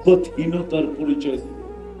 মহব্বতহীনতার পরিচয় দিবে,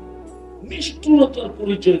 নিষ্ঠুরতার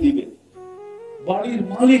পরিচয় দিবে। বাড়ির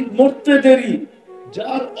মালিক মরতে দেরি,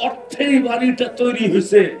 যার অর্থেই বাড়িটা তৈরি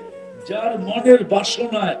হয়েছে, যার মনের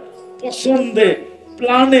বাসনায়, পছন্দে,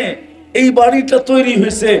 প্ল্যানে এই বাড়িটা তৈরি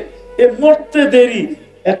হয়েছে, এ মরতে দেরি,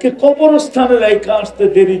 একে কবরস্থানে রেখে আসতে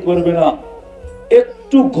দেরি করবে না।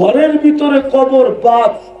 একটু ঘরের ভিতরে কবর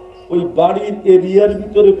বাদ, ওই বাড়ির এরিয়ার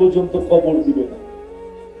ভিতরে পর্যন্ত কবর দিবে না।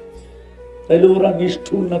 তাইলে ওরা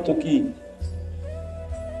নিষ্ঠুর না তো কি?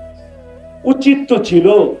 উচিত তো ছিল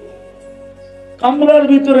কামরার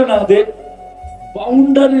ভিতরে না দেখ,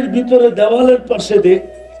 বাউন্ডারির ভিতরে দেওয়ালের পাশে দেখ।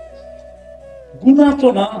 গুনাহ তো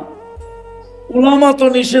না, উলামা তো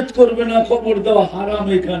নিষেধ করবে না কবর দেওয়া হারাম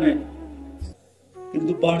এখানে,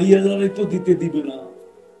 কিন্তু বাড়িওয়ালারাই তো দিতে দিবে না।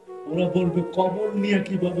 ওরা বলবে কবর নিয়ে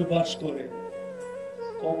কিভাবে বাস করে,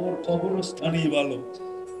 কবরস্থানই ভালো।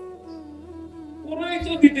 ওরাই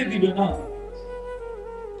তো দিতে দিবে না,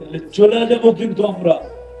 তাহলে চলে যাব। কিন্তু আমরা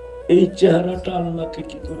এই চেহারাটা আল্লাহকে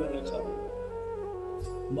কি করে দেখাবো?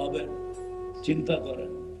 ভাবেন, চিন্তা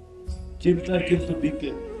করেন। চিন্তায় কিন্তু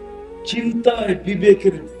বিবেক,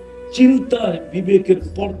 চিন্তায় বিবেকের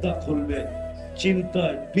পর্দা খুলবে,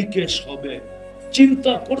 চিন্তায় বিকেশ হবে।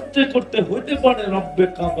 চিন্তা করতে করতে হইতে পারে রব্বে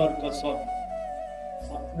কাবার কসম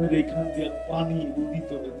আপনার এখান দিয়ে পানি উদিত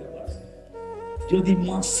হতে পারে। যদি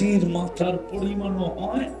মাসির মাথার পরিমাণও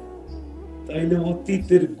হয়, তাইলে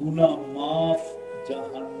অতীতের গুনাহ মাফ,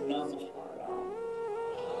 জাহান্নাম হারাম।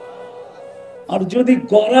 আর যদি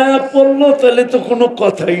গড়ায়া পড়লো তাহলে তো কোনো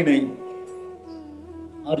কথাই নেই।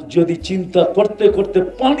 আর যদি চিন্তা করতে করতে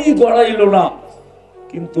পানি গড়াইল না,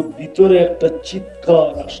 কিন্তু ভিতরে একটা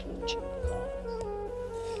চিৎকার আসলো,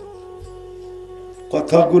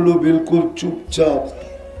 কথাগুলো বিলকুল চুপচাপ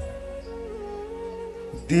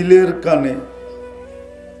দিলের কানে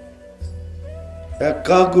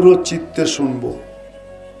একাগ্র চিত্তে শুনবো।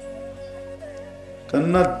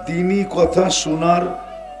 কেননা দিনই কথা শোনার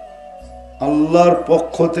আল্লাহর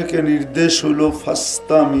পক্ষ থেকে নির্দেশ হলো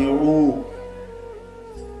ফাস্তামিউ,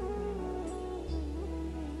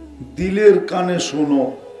 দিলের কানে শোনো।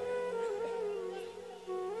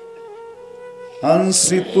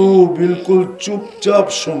 আনসিতু, বিলকুল চুপচাপ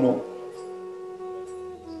শোনো।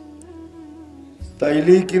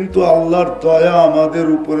 তাইলেই কিন্তু আল্লাহর দয়া আমাদের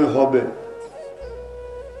উপরে হবে।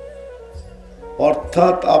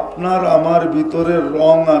 অর্থাৎ আপনার আমার ভিতরে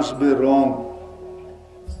রং আসবে, রং।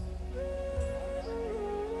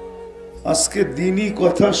 আজকে দিনই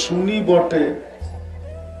কথা শুনি বটে,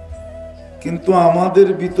 কিন্তু আমাদের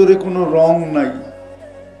ভিতরে কোনো রং নাই।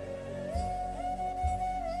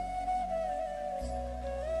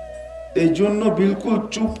 এই জন্য বিলকুল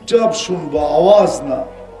চুপচাপ শুনবো, আওয়াজ না।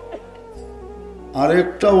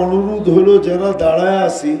 আরেকটা অনুরোধ হলো, যারা দাঁড়ায়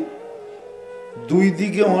আছি, দুই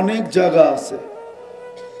দিকে অনেক জায়গা আছে,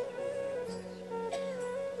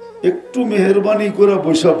 একটু মেহরবানি করে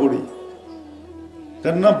বসা পড়ি।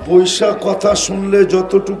 কেননা বৈশা কথা শুনলে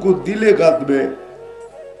যতটুকু দিলে গাঁথবে,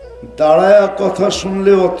 দাঁড়ায়া কথা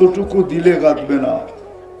শুনলে অতটুকু দিলে গাঁথবে না,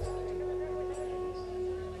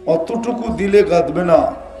 অতটুকু দিলে গাঁথবে না।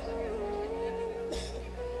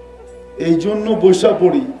 এই জন্য বসা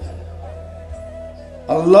পড়ি।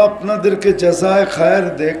 আল্লাহ আপনাদেরকে জাযায়ে খায়ের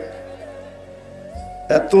দেখ।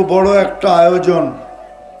 এত বড় একটা আয়োজন,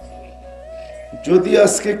 যদি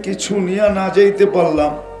আজকে কিছু নিয়ে না যাইতে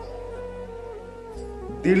পারলাম,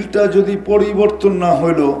 দিলটা যদি পরিবর্তন না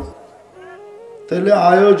হইল, তাহলে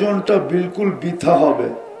আয়োজনটা বিলকুল বৃথা হবে।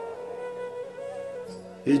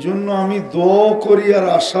 এই জন্য আমি দোয়া করি আর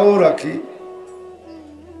আশাও রাখি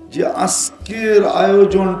যে আজকের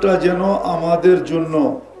আয়োজনটা যেন আমাদের জন্য,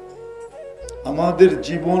 আমাদের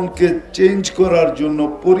জীবনকে চেঞ্জ করার জন্য,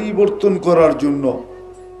 পরিবর্তন করার জন্য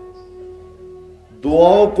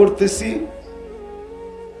দোয়াও করতেছি,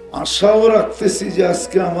 আশাও রাখতেছি যে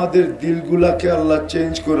আজকে আমাদের দিলগুলাকে আল্লাহ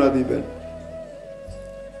চেঞ্জ করে দিবেন।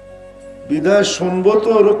 বিদায় শুনবো তো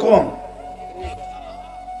ওরকম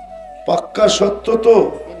পাক্কা সত্য তো?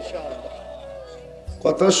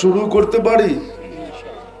 কথা শুরু করতে পারি?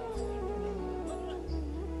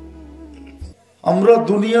 আমরা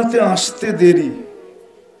দুনিয়াতে আসতে দেরি,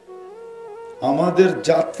 আমাদের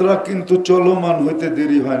যাত্রা কিন্তু চলমান হইতে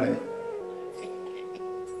দেরি হয় নাই।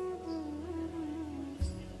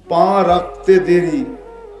 পা রাখতে দেরি,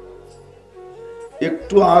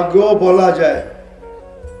 একটু আগেও বলা যায়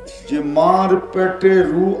যে মার পেটে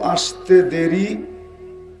রু আসতে দেরি,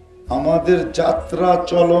 আমাদের যাত্রা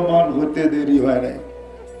চলমান হতে দেরি হয় নাই।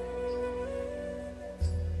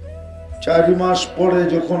 4 মাস পরে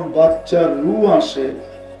যখন বাচ্চার রু আসে,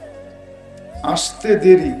 আসতে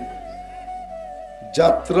দেরি,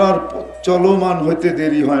 যাত্রার চলমান হইতে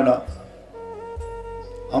দেরি হয় না।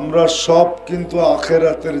 আমরা সব কিন্তু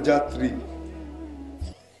আখিরাতের যাত্রী,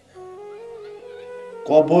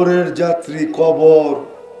 কবরের যাত্রী। কবর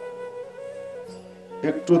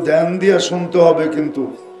একটু ধ্যান দিয়ে শুনতে হবে, কিন্তু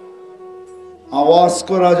আওয়াজ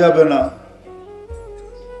করা যাবে না।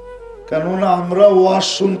 কেননা আমরা ওয়াজ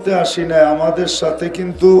শুনতে আসি না, আমাদের সাথে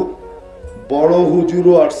কিন্তু বড়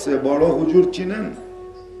হুজুরও আসছে। বড় হুজুর চিনেন?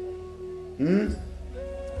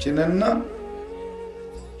 চিনেন না?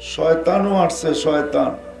 শয়তানও আসছে,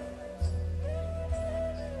 শয়তান।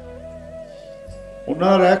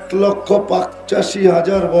 ওনার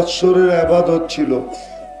 1,85,000 বৎসরের ইবাদত ছিল।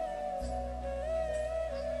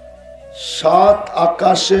 7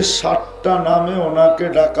 আকাশে 7টা নামে ওনাকে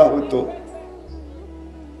ডাকা হতো।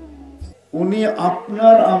 উনি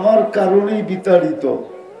আপনার আমার কারণেই বিতাড়িত।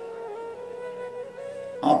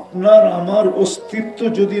 আপনার আমার অস্তিত্ব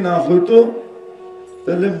যদি না হইতো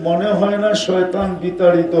তাহলে মনে হয় না শয়তান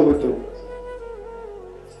বিতাড়িত হতো।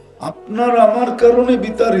 আপনার আমার কারণে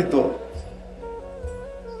বিতাড়িত।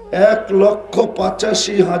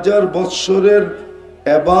 1,85,000 বৎসরের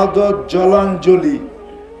ইবাদত জলাঞ্জলি,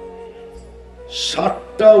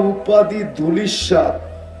 60টা উপাধি ধূলিসাৎ,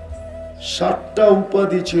 60টা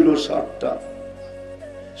উপাধি ছিল, 60টা।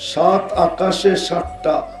 7 আকাশে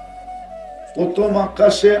 7টা। প্রথম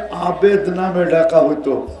আকাশে আবেদ নামে ডাকা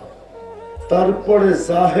হইতো, তারপরে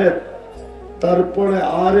জাহেদ, তারপরে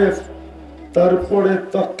আরেফ, তারপরে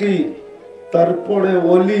তাকি, তারপরে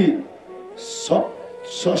ওলি।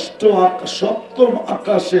 সপ্তম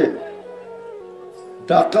আকাশে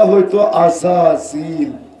ডাকা হইতো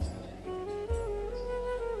আযাজিল।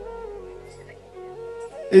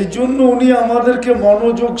 এই জন্য উনি আমাদেরকে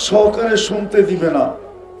মনোযোগ সহকারে শুনতে দিবে না।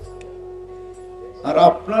 আর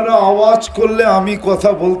আপনারা আওয়াজ করলে আমি কথা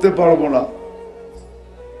বলতে পারবো না,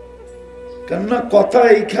 কেননা কথা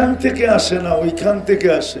এইখান থেকে আসে না, ওইখান থেকে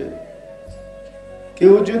আসে।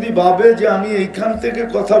 কেউ যদি ভাবে যে আমি এইখান থেকে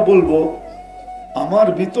কথা বলবো আমার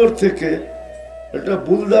ভিতর থেকে, এটা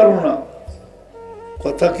ভুল ধারণা।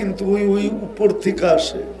 কথা কিন্তু ওই উপর থেকে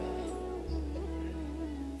আসে,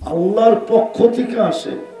 আল্লাহর পক্ষ থেকে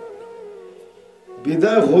আসে।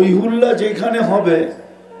 বিদায় হইহুল্লা যেখানে হবে,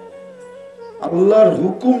 আল্লাহর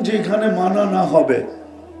হুকুম যেখানে মানা না হবে,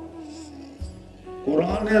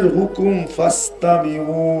 কোরআনের হুকুম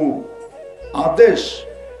ফাস্তামিউ, আদেশ।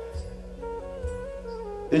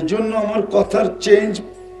 এই জন্য আমার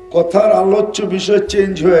কথার আলোচ্য বিষয়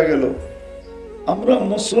চেঞ্জ হয়ে গেল। আমরা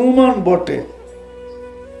মুসলমান বটে,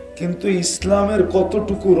 কিন্তু ইসলামের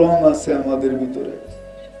কতটুকু রং আছে আমাদের ভিতরে,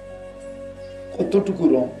 কতটুকু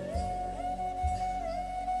রং।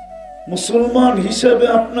 মুসলমান হিসাবে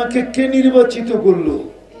আপনাকে কে নির্বাচিত করলো?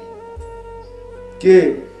 কে?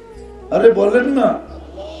 আরে বলেন না।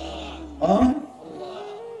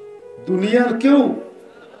 দুনিয়ার কেউ?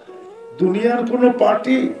 দুনিয়ার কোন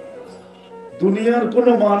পার্টি? দুনিয়ার কোন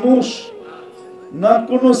মানুষ? না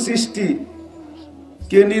কোন সৃষ্টি?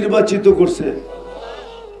 কে নির্বাচিত করছে?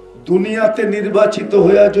 দুনিয়াতে নির্বাচিত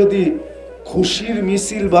হইয়া যদি খুশির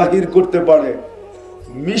মিছিল বাহির করতে পারে,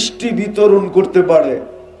 মিষ্টি বিতরণ করতে পারে,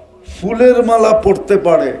 ফুলের মালা পড়তে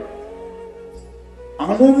পারে,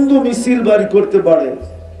 আনন্দ মিছিল বাড়ি করতে পারে,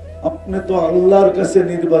 আপনি তো আল্লাহর কাছে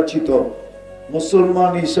নির্বাচিত।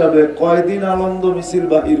 মুসলমান হিসাবে কয়দিন আনন্দ মিছিল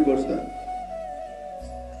বাহির করছেন?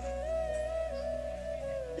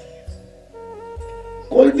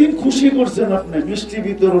 কয়দিন খুশি করছেন? আপনি মিষ্টি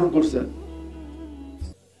বিতরণ করছেন?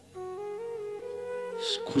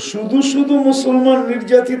 শুধু শুধু মুসলমান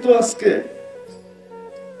নির্যাতিত। আজকে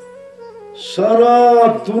সারা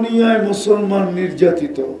দুনিয়ায় মুসলমান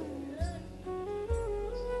নির্যাতিত।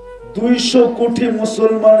 200 কোটি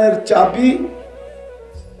মুসলমানের চাবি,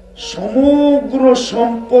 সমগ্র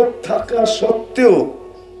সম্পদ থাকা সত্ত্বেও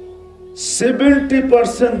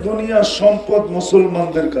 70% দুনিয়ার সম্পদ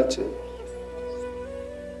মুসলমানদের কাছে।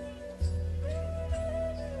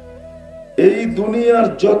 এই দুনিয়ার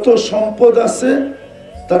যত সম্পদ আছে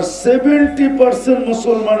তার 70%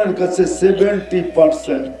 মুসলমানের কাছে।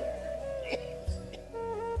 70%।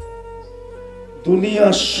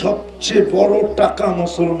 দুনিয়ার সবচেয়ে বড় টাকা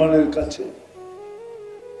মুসলমানের কাছে।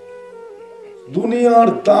 দুনিয়ার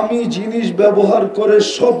দামি জিনিস ব্যবহার করে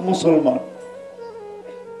সব মুসলমান।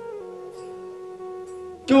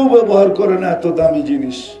 কেউ ব্যবহার করে না এত দামি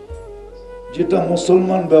জিনিস যেটা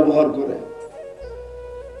মুসলমান ব্যবহার করে।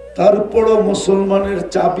 তারপরও মুসলমানের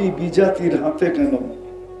চাবি বিজাতির হাতে কেন?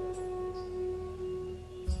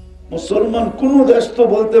 মুসলমান কোন দেশ তো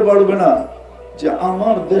বলতে পারবে না যে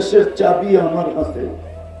আমার দেশের চাবি আমার হাতে।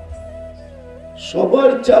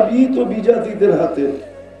 সবার চাবি তো বিজাতিদের হাতে।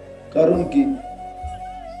 কারণ কি?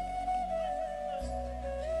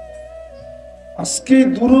 আজকে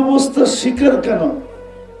দুরবস্থার শিকার কেন?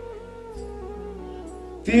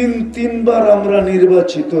 তিনবার আমরা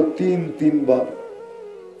নির্বাচিত, তিনবার।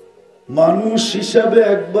 মানুষ হিসাবে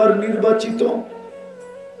একবার নির্বাচিত।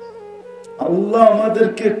 আল্লাহ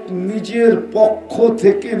আমাদেরকে নিজের পক্ষ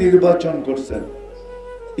থেকে নির্বাচন করছেন,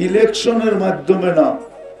 ইলেকশনের মাধ্যমে না।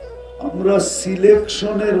 আমরা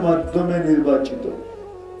সিলেকশনের মাধ্যমে নির্বাচিত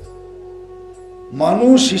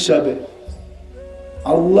মানুষ হিসাবে।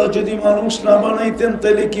 আল্লাহ যদি মানুষ না বানাইতেন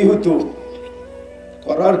তাহলে কি হতো?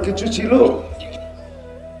 করার কিছু ছিল?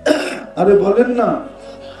 আরে বলেন না।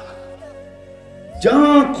 যা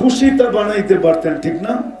খুশি তা বানাইতে পারতেন, ঠিক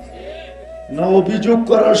না? না অভিযোগ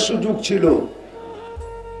করার সুযোগ ছিল?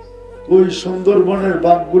 ওই সুন্দরবনের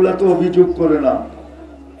বাঘগুলা তো অভিযোগ করে না।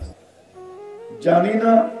 জানি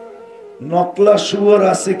না নকলা শুয়োর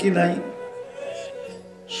আছে কি নাই।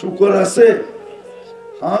 শুকর আছে?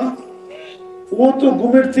 হ্যাঁ, ও তো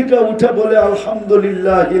ঘুমের থেকে উঠে বলে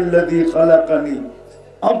আলহামদুলিল্লাহিল্লাযী খালাকানি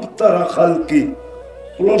আবতারা খালকি,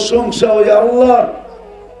 প্রশংসা ওই আল্লাহর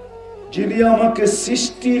যিনি আমাকে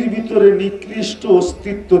সৃষ্টির ভিতরে নিকৃষ্ট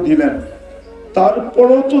অস্তিত্ব দিলেন,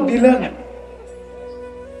 তারপরও তো দিলেন।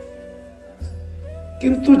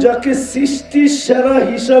 কিন্তু যাকে সৃষ্টির সেরা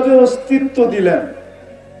হিসাবে অস্তিত্ব দিলেন,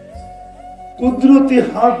 কুদরতি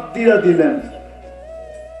হাত দিয়া দিলেন,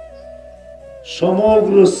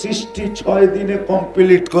 সমগ্র সৃষ্টি 6 দিনে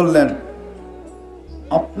কমপ্লিট করলেন,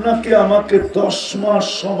 আপনাকে আমাকে 10 মাস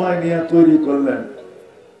সময় নিয়ে তৈরি করলেন।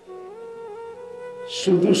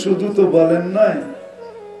 শুধু শুধু তো বলেন নাই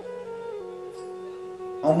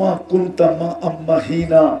আমা কুনতা মা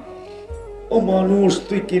আম্মাহিনা, ও মানুষ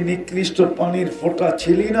তুই কি নিকৃষ্ট পানির ফোঁটা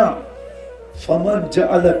ছিলি না? ফামান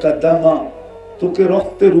জাআলাকা দামা, তোকে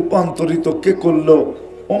রক্তে রূপান্তরিত কে করলো?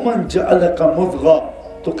 ওমান জাআলাকা মুদগা,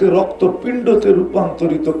 তোকে রক্তপিণ্ডতে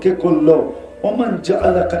রূপান্তরিত কে করলো? ওমান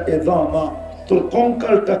জাআলাকা ইযামা, তোর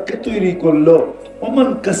কঙ্কালটা কে তৈরি করলো? ওমান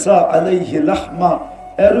কাসা আলাইহি লাহমা,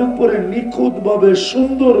 এর উপরে নিখুঁত ভাবে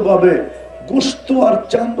সুন্দর ভাবে গোশত আর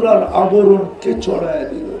চামড়ার আবরণ কে চড়ায়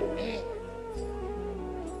দিল?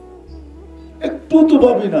 একটু তো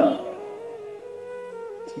ভাবি না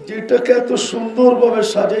যেটাকে এত সুন্দর ভাবে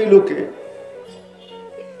সাজাইল কে?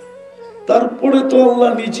 তারপরে তো আল্লাহ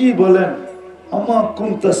নিজেই বলেন আমা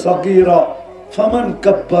কুনতা সাগীরা ফামান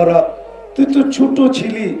কাব্বারা, তুই তো ছোট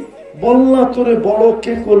ছিলি, বলনা তোরে বড়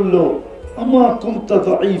কে করলো? আমা কুনতা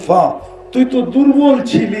দাঈফা, তুই তো দুর্বল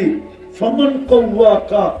ছিলি, ফামান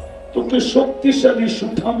কাওয়াকা, তোকে শক্তিশালী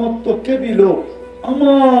সুঠামত্ব কে দিল?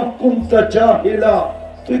 আমা কুনতা জাহিলা,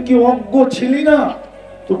 তুই কি অজ্ঞ ছিলি না,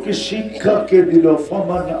 তোকে শিক্ষা কে দিল?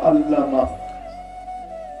 ফামান আল্লামা,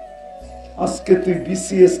 আজকে তুই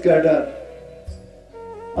বিসিএস ক্যাডার,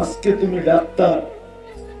 আজকে তুমি ডাক্তার,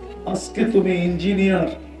 আজকে তুমি ইঞ্জিনিয়ার,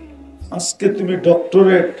 আজকে তুমি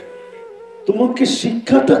ডক্টরেট, তোমাকে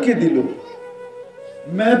শিক্ষাটা কে দিল?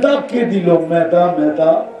 মেধা কে দিল? মেধা,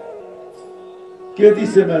 মেধা কে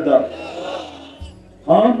দিছে? মেধা,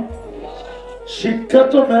 হ্যাঁ, শিক্ষা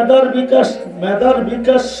তো মেধার বিকাশ, মেধার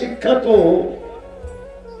বিকাশ শিক্ষা তো,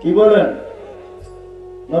 কি বলেন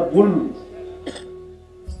না ভুল?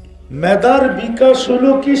 মেধার বিকাশ হলো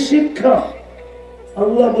কি শিক্ষা?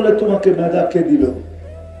 আল্লাহ বলে তোমাকে মেধা কে দিল?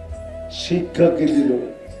 শিক্ষা কে দিল?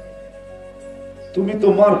 তুমি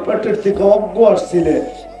তোমার পেটের থেকে অজ্ঞ আসছিলে,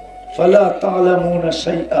 ফালা তা'লামুনা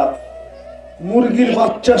শাইআ, মুরগির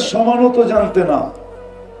বাচ্চা সমানও তো জানতে না,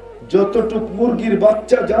 যতটুক মুরগির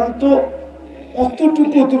বাচ্চা জানতো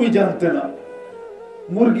অতটুকু তুমি জানতে না।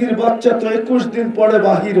 মুরগির বাচ্চা তো 21 দিন পরে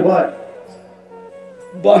বাহির হয়,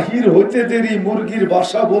 বাহির হইতে দেরি, মুরগির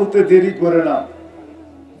বাসা বলতে দেরি করে না,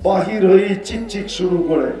 বাহির হয়ে চিকচিক শুরু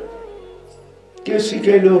করে। কে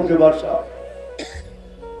শিখাইল ওকে বাসা?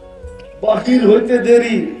 বাহির হইতে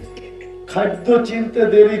দেরি, খাদ্য চিনতে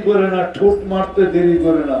দেরি করে না, ঠোঁট মারতে দেরি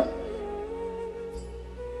করে না।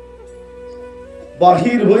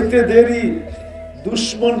 বাহির হইতে দেরি,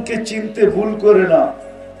 দুশ্মনকে চিনতে ভুল করে না,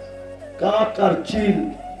 কাক আর চিল।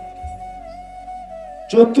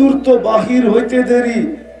 চতুর্থ, বাহির হইতে দেরি,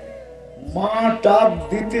 মা ডাক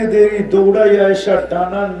দিতে দেরি, দৌড়াইয়া এসা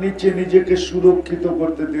ডানার নিচে নিজেকে সুরক্ষিত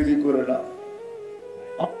করতে দেরি করে না।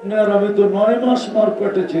 আপনার আমি তো 9 মাস মার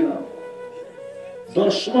পেটে ছিলাম,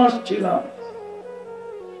 10 মাস ছিলাম।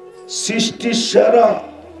 সৃষ্টির সেরা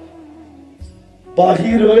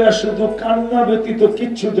বাহির হইয়া শুধু কান্না ব্যতীত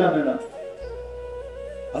কিচ্ছু জানে না।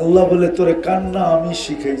 আল্লাহ বলে তোরে কান্না আমি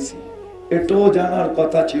শিখাইছি, এটাও জানার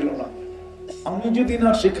কথা ছিল না। আমি যদি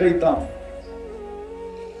না শিখাইতাম,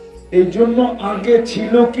 এই জন্য আগে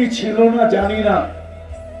ছিল কি ছিল না জানি না,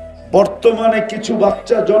 বর্তমানে কিছু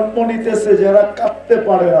বাচ্চা জন্ম নিতেছে যারা কাঁদতে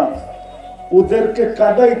পারে না, ওদেরকে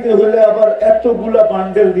কাঁদাইতে হলে আবার এতগুলা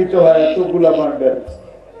বান্ডেল দিতে হয়, এতগুলা বান্ডেল।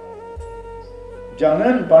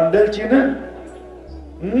 জানেন বান্ডেল চিনেন?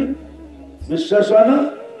 বিশ্বাস হয় না?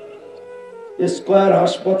 স্কয়ার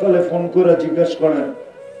হাসপাতালে ফোন করে জিজ্ঞাসা করেন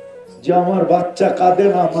যে আমার বাচ্চা কাঁদে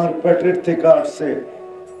না, আমার পেটের থেকে আসছে,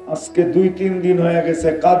 আজকে 2-3 দিন হয়ে গেছে,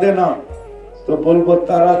 কাঁদে না, তো বলবো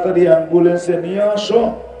তাড়াতাড়ি অ্যাম্বুলেন্সে নিয়ে আসো,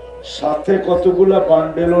 সাথে কতগুলা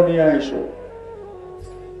বান্ডেলও নিয়ে এসো।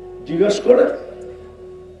 জিজ্ঞাস করে।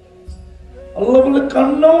 আল্লাহ বলে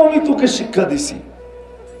কান্নাও আমি তোকে শিক্ষা দিছি।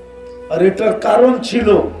 আর এটার কারণ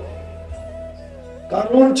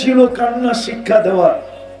ছিল কান্না শিক্ষা দেওয়ার।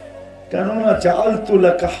 কেননা জাআলতু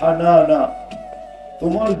লাকা হানানা,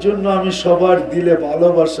 তোমার জন্য আমি সবার দিলে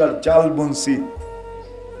ভালোবাসার জাল বুনছি,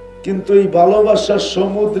 কিন্তু এই ভালোবাসার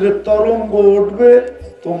সমুদ্রে তরঙ্গ উঠবে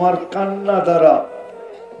তোমার কান্না দ্বারা,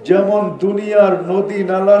 যেমন দুনিয়ার নদী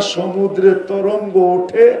নালা সমুদ্রের তরঙ্গ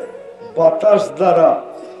ওঠে বাতাস দ্বারা,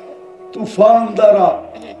 তুফান দ্বারা,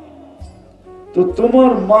 তো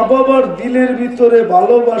তোমার মা বাবার দিলের ভিতরে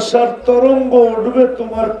ভালোবাসার তরঙ্গ উঠবে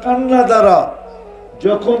তোমার কান্না দ্বারা।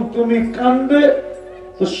 যখন তুমি কাঁদবে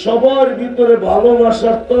তো সবার ভিতরে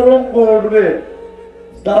ভালোবাসার তরঙ্গ উঠবে।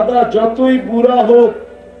 দাদা যতই বুড়া হোক,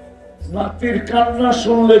 নাতির কান্না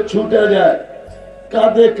শুনলে ছুটে যায়,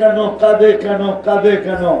 কাঁদে কেন, কাঁদে কেন, কাঁদে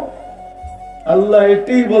কেন। আল্লাহ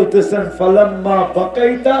এটাই বলতেছেন, ফালাম্মা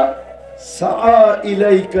বাকাইতা সা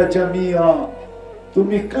ইলাইকা জামিয়া,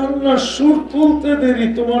 তুমি কান্নার সুর তুলতে দেরি,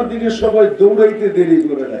 তোমার দিকে সবাই দৌড়াইতে দেরি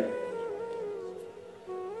করে দেয়।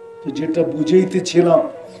 তো যেটা বুঝাইতেছিলাম,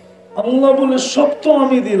 আল্লাহ বলে সব তো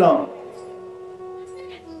আমি দিলাম।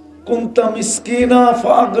 কুনতা মিসকিনা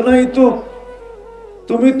ফাগনাইতুক,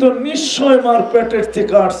 তুমি তো নিশ্চয় মার পেটের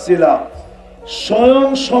থেকে আসছিলা, স্বয়ং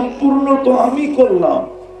সম্পূর্ণ তো আমি করলাম,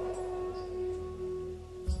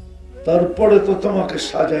 তারপরে তো তোমাকে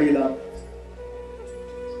সাজাইলাম।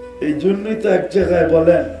 এই জন্যই তো এক জায়গায়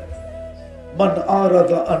বলেন, মান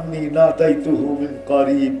আরাদা আন্নি নাদাইতুহু মিন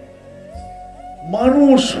কারিব,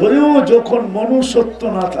 মানুষ হয়েও যখন মনুষ্যত্ব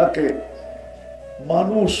না থাকে,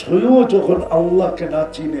 মানুষ হয়েও যখন আল্লাহকে না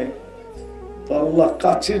চিনে, তো আল্লাহ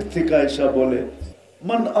কাছের থেকে এসে বলে,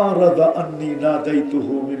 মান আরাদা আন্নি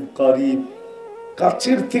নাদাইতুহু মিন কারিব,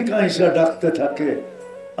 কাছের থেকে এসে ডাকতে থাকে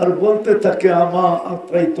আর বলতে থাকে, আমা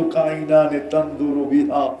আতাইতুকা আইনানে তানদুরু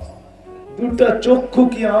বিহা, দুটা চক্ষু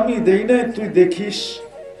কি আমি দেই নাই তুই দেখিস?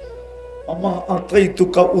 আমা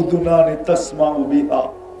আতাইতুকা উদুনানে তাসমাউ বিহা,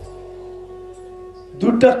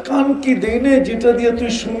 দুটা কান কি দেই নাই যেটা দিয়ে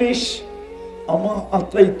তুই শুনিস? আমা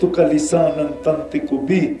আতাইতুকা লিসানান তানতিকু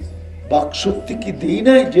বি, বাকশক্তি কি দেই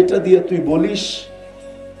নাই যেটা দিয়ে তুই বলিস?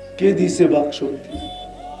 কে দিছে বাকশক্তি?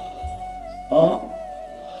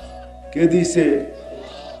 কে দিছে?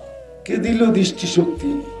 কে দিল দৃষ্টি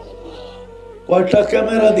শক্তি? কয়টা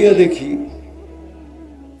ক্যামেরা দিয়ে দেখি?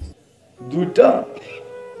 দুইটা।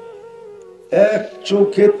 এক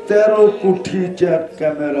চোখে 13 কোটি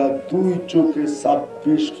ক্যামেরা, দুই চোখে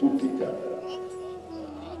 26 কোটি ক্যামেরা।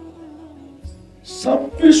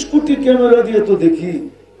 26 কোটি ক্যামেরা দিয়ে তো দেখি।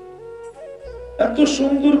 এত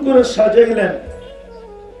সুন্দর করে সাজাইলেন,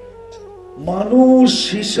 মানুষ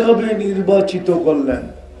হিসাবে নির্বাচিত করলেন,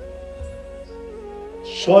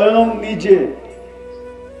 স্বয়ং নিজে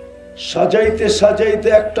সাজাইতে সাজাইতে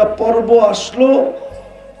একটা পর্ব আসলো,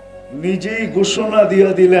 নিজেই ঘোষণা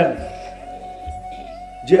দিয়ে দিলেন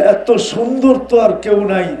যে এত সুন্দর তো আর কেউ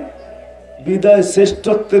নাই, বিদায়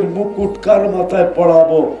শ্রেষ্ঠত্বের মুকুট কার মাথায়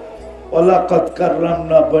পড়াবো? ওয়ালাকাদ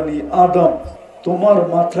কাররামনা বনি আদম, তোমার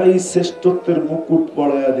মাথায় শ্রেষ্ঠত্বের মুকুট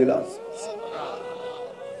পড়াইয়া দিলাম।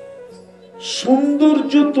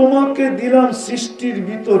 সৌন্দর্য তোমাকে দিলাম সৃষ্টির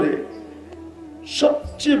ভিতরে,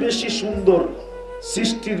 সবচেয়ে বেশি সুন্দর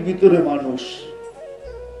সৃষ্টির ভিতরে মানুষ।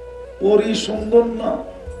 পরী সুন্দর না?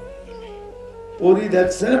 পরী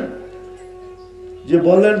দেখছেন? যে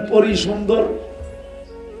বলেন পরী সুন্দর,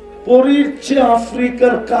 পরীর চেয়ে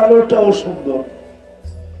আফ্রিকার কালোটাও সুন্দর।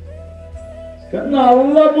 কেন?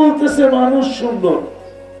 আল্লাহ বলতেছে মানুষ সুন্দর।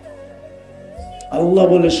 আল্লাহ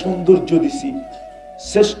বলে সৌন্দর্য দিছি,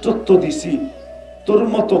 শ্রেষ্ঠত্ব দিছি, তোর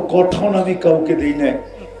মতো গঠন আমি কাউকে দেই নাই,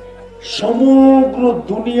 সমগ্র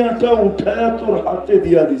দুনিয়াটা উঠায়া তোর হাতে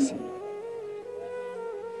দিয়া দিছি।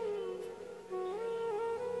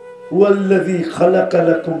 হুয়াল্লাযী খালাকা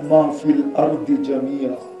লাকুম মা ফিল আরদি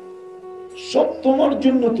জামিয়া, সব তোমার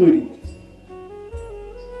জন্য তৈরি।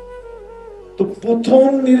 তো প্রথম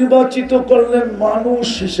নির্বাচিত করলেন মানুষ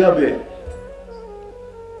হিসাবে,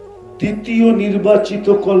 দ্বিতীয় নির্বাচিত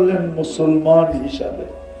করলেন মুসলমান হিসাবে।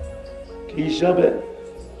 কি হিসাবে?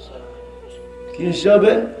 কি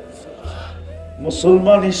হিসাবে?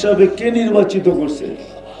 মুসলমান হিসাবে কে নির্বাচিত করছে?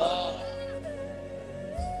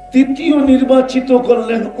 তৃতীয় নির্বাচিত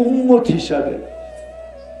করলেন উম্মত হিসাবে।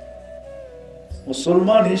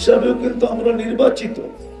 মুসলমান হিসাবেও কিন্তু আমরা নির্বাচিত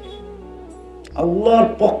আল্লাহর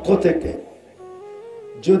পক্ষ থেকে।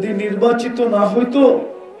 যদি নির্বাচিত না হইতো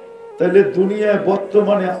তাহলে দুনিয়ায়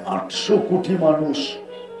বর্তমানে 800 কোটি মানুষ,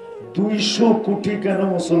 200 কোটি কেন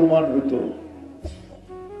মুসলমান হইতো?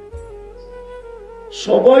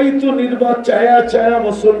 সবাই তো চায়া চায়া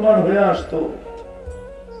মুসলমান হয়ে আসতো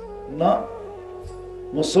না।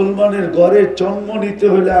 মুসলমানের ঘরে জন্ম নিতে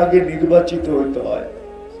হলে আগে নির্বাচিত হইতে হয়।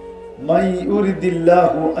 মাই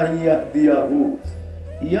ইউরিদিল্লাহু আন ইয়াহদিয়াহু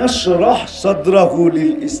ইয়াশরাহ সাদরাহু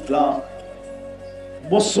লিল ইসলাম।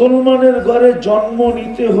 মুসলমানের ঘরে জন্ম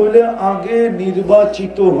নিতে হলে আগে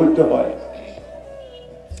নির্বাচিত হইতে হয়।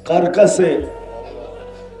 কার কাছে?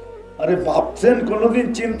 আরে ভাবছেন, কোনদিন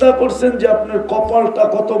চিন্তা করছেন যে আপনার কপালটা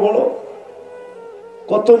কত বড়?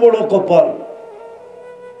 কত বড় কপাল,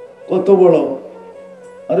 কত বড়,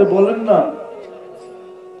 আরে বলেন না,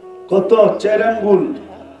 কত 4 আঙ্গুল।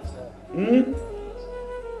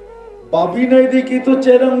 ভাবি নাই দেখি তো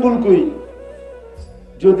 4 আঙ্গুল কই।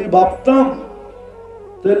 যদি ভাবতাম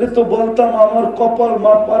তাহলে তো বলতাম আমার কপাল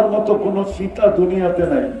মাপার মতো কোনো ফিতা দুনিয়াতে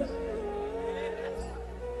নাই।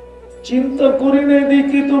 চিন্তা করি নাই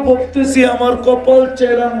দেখি তো বলতেছি আমার কপাল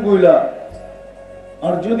 4 আঙ্গুলা।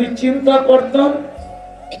 আর যদি চিন্তা করতাম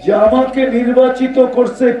যে আমাকে নির্বাচিত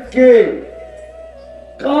করছে কে,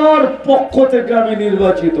 কার পক্ষ থেকে আমি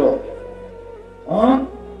নির্বাচিত,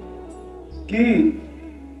 কি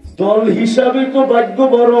দল হিসাবে তো ভাগ্য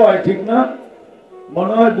বড় হয়, ঠিক না?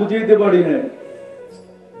 মনে হয় বুঝাইতে পারি না।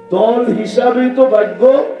 দল হিসাবে তো ভাগ্য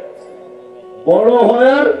বড় হয়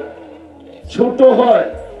আর ছোট হয়।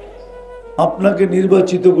 আপনাকে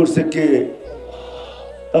নির্বাচিত করছে কে?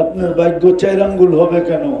 আপনার ভাগ্য 4 আঙ্গুল হবে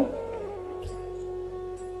কেন?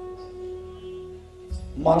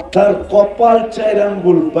 মাথার কপাল 4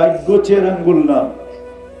 আঙ্গুল, ভাগ্য 4 আঙ্গুল না।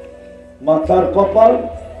 মাথার কপাল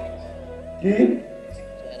কি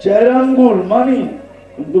 4 আঙ্গুল মানি,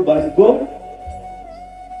 কিন্তু ভাগ্য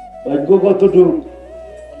কতটুকু?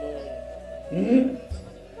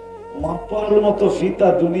 মাপার মতো ফিতা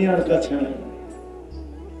দুনিয়ার কাছে নেই।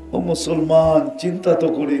 ও মুসলমান, চিন্তা তো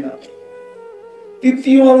করি না।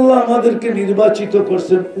 তৃতীয় আল্লাহ আমাদেরকে নির্বাচিত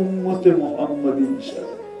করছেন উম্মতে মুহাম্মাদী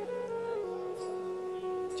হিসাবে।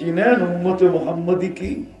 চিনেন উম্মতে মুহাম্মাদী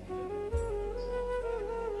কি?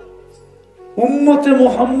 উম্মতে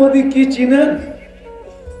মুহাম্মাদী কি চিনেন?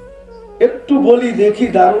 একটু বলি দেখি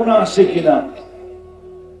ধারণা আসে কিনা।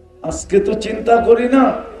 আজকে তো চিন্তা করি না,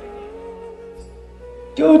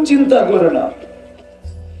 কেউ চিন্তা করে না।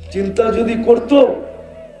 চিন্তা যদি করতো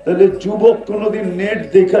তাহলে যুবক কোনদিন নেট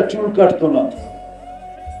দেখা চুল কাটতো না।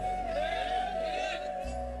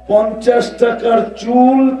 50 টাকার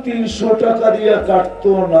চুল 300 টাকা দিয়ে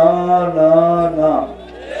কাটতো না। না না,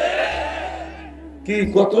 কি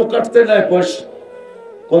কত কাটতে নেয় পয়সা?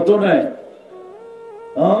 কত নেয়?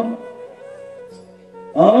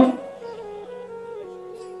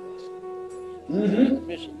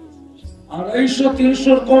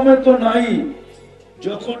 250-300 কমে তো নাই।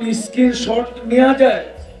 যখন স্ক্রিন শট নেওয়া যায়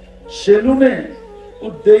সেলুনে, ও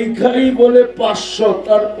দেখাই বলে 500,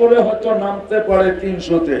 তারপরে হয়তো নামতে পারে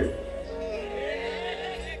 300-তে।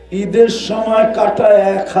 ঈদের সময় কাটায়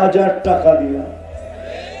 1000 টাকা দিয়া।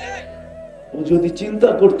 ও যদি চিন্তা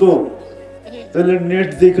করতো তাহলে নেট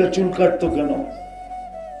দেখা চুল কাটতো কেন?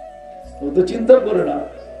 ও তো চিন্তা করে না।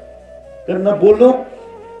 কেন বলো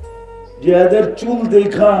যে এদের চুল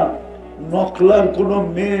দেখা নকলার কোন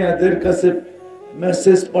মেয়ে এদের কাছে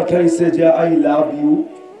মেসেজ পাঠাইছে যে আই লাভ ইউ?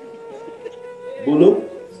 বলো,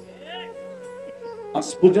 আজ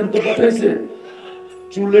পর্যন্ত পাঠাইছে?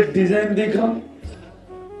 চুলের ডিজাইন দেখা?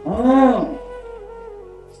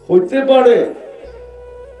 হইতে পারে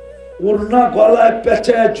ওড়না গলায়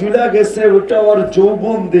পেঁচায় ঝুলা গেছে, ওটা ওর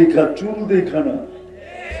যৌবন দেখা, চুল দেখা না।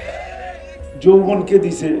 যৌবনকে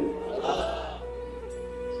দিছে।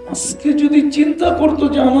 আজকে যদি চিন্তা করতো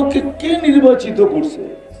যে আমাকে কে নির্বাচিত করছে,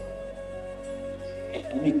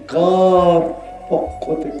 আমি কার পক্ষ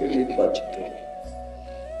থেকে নির্বাচিত,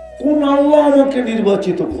 কোন আল্লাহ আমাকে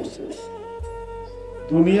নির্বাচিত করছে?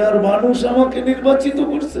 দুনিয়ার মানুষ আমাকে নির্বাচিত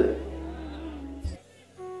করছে?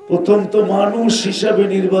 প্রথম তো মানুষ হিসাবে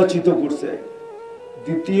নির্বাচিত করছে।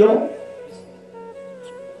 দ্বিতীয়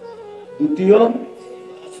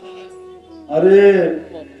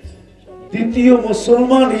দ্বিতীয়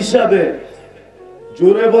মুসলমান হিসাবে।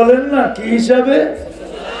 জোরে বলেন না, কি হিসাবে?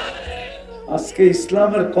 আজকে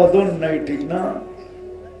ইসলামের কদর নাই, ঠিক না?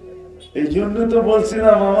 এই জন্য তো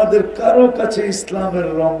বলছিলাম আমাদের কারো কাছে ইসলামের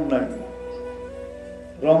রং নাই।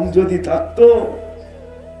 রং যদি থাকতো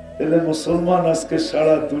তাহলে মুসলমান আজকে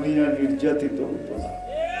সারা দুনিয়া নির্যাতিত হতো না।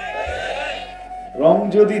 রং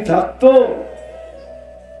যদি থাকতো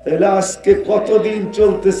তাহলে আজকে কতদিন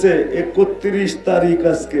চলতেছে? 31 তারিখ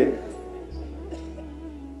আজকে।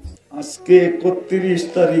 31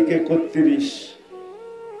 তারিখ। 31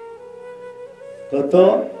 কত?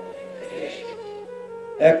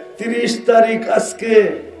 31 তারিখ আজকে।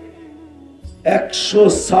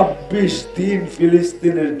 126 দিন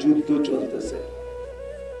ফিলিস্তিনের যুদ্ধ চলতেছে।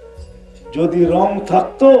 যদি রং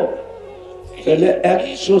থাকতো তাহলে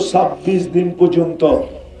 126 দিন পর্যন্ত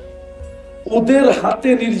ওদের হাতে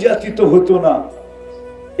নির্যাতিত হতো না।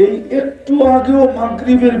 এই একটু আগেও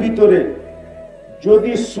মাগরিবের ভিতরে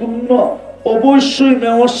যদি সুন্নত, অবশ্যই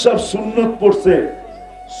মেয়র সাহেব সুন্নত পড়ছে,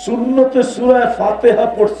 সুন্নতে সূরা ফাতিহা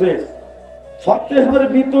পড়ছে, ফাতিহার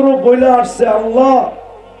ভিতরও বলে আসছে আল্লাহ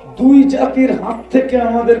 2 জাতির হাত থেকে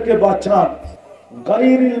আমাদেরকে বাঁচান।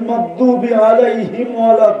 গায়রিল মাগদুবি আলাইহিম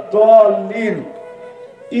ওয়ালাদ-দাল্লিন,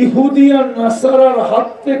 ইহুদি আর নাসারার হাত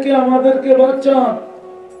থেকে আমাদেরকে বাঁচান।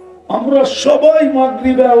 আমরা সবাই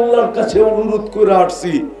মাগরিবে আল্লাহর কাছে অনুরোধ করে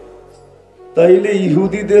আসছি, তাইলে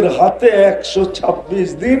ইহুদিদের হাতে 126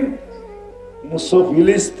 দিন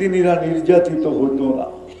ফিলিস্তিনিরা নির্যাতিত হতো না।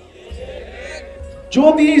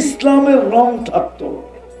 যদি ইসলামের রং থাকতো,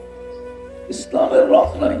 ইসলামের রং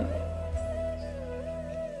নাই,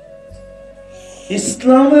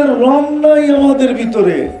 ইসলামের রং নাই আমাদের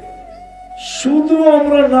ভিতরে, শুধু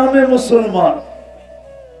আমরা নামে মুসলমান,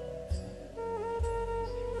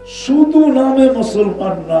 শুধু নামে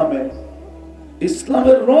মুসলমান, নামে।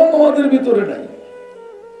 ইসলামের রং আমাদের ভিতরে নাই,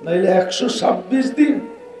 নাইলে 126 দিন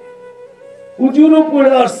হুজুরও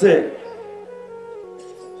পড়ে আসছে,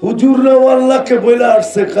 হুজুররাও আল্লাহকে বলে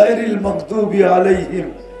আসছে গায়রিল মাগদুবি আলাইহিম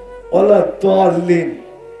ওয়ালাদ-দাল্লিন।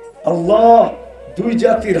 আল্লাহ দুই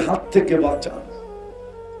জাতির হাত থেকে বাঁচান,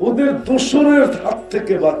 ওদের দোসরের হাত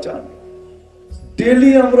থেকে বাঁচান।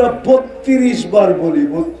 ডেলি আমরা 32 বার বলি,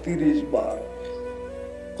 32 বার।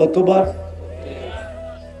 কতবার?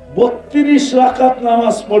 32 রাকাত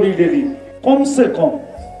নামাজ পড়ি ডেলি, কমসে কম।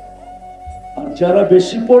 আর যারা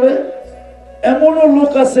বেশি পড়ে, এমনও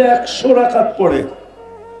লোক আছে 100 রাকাত পড়ে,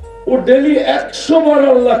 ও ডেলি 100 বার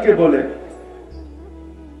আল্লাহকে বলে।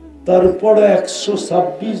 তারপরে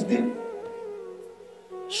 126 দিন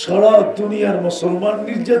সারা দুনিয়ার মুসলমান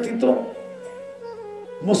নির্যাতিত,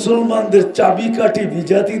 মুসলমানদের চাবিকাঠি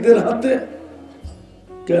বিজাতিদের হাতে।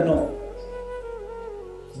 কেন?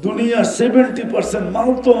 দুনিয়ার 70% মাল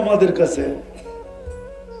তো আমাদের কাছে।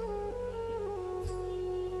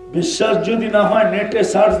 বিশ্বাস যদি না হয় নেটে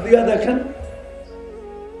সার্চ দিয়া দেখেন,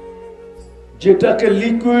 যেটাকে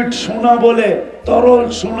লিকুইড সোনা বলে, তরল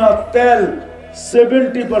সোনা, তেল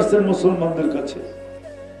 70% মুসলমানদের কাছে।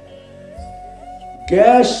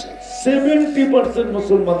 গ্যাস 70%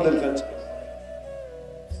 মুসলমানদের কাছে।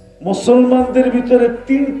 মুসলমানদের ভিতরে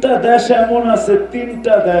 3টা দেশ এমন আছে,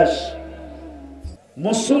 3টা দেশ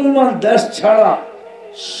মুসলমান দেশ ছাড়া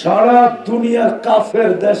সারা দুনিয়ার কাফের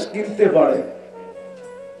দেশ কিনতে পারে।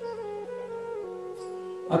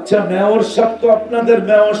 আচ্ছা, মেয়র সাহেব তো আপনাদের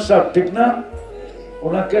মেয়র সাহেব, ঠিক না?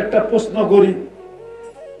 ওনাকে একটা প্রশ্ন করি,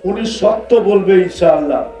 উনি সত্য বলবে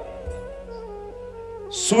ইনশাআল্লাহ।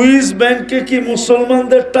 সুইস ব্যাংকে কি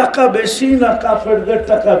মুসলমানদের টাকা বেশি না কাফেরদের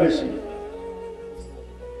টাকা বেশি?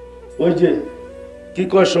 ওই যে কি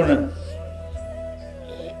কয় শোনেন,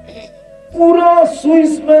 পুরো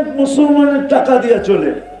সুইস ব্যাংক মুসলমানের টাকা দিয়ে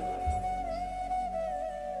চলে।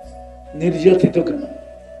 নির্যাতিত কেন?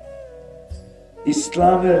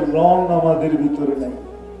 ইসলামের রং আমাদের ভিতরে নাই।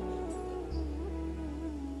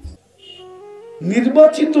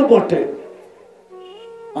 নির্বাচিত বটে,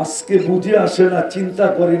 আজকে বুঝে আসে না, চিন্তা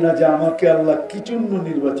করি না যে আমাকে আল্লাহ কি জন্য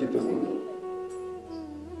নির্বাচিত করল।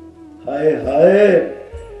 হায় হায়,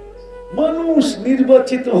 মানুষ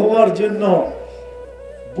নির্বাচিত হওয়ার জন্য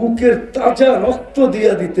বুকের তাজা রক্ত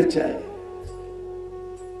দিয়া দিতে চায়।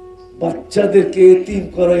 বাচ্চাদেরকে এতিম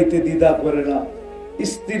করাইতে দ্বিধা করে না,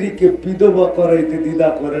 স্ত্রীকে বিধবা করাইতে দ্বিধা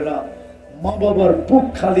করে না, মা বাবার বুক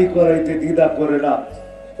খালি করাইতে দ্বিধা করে না।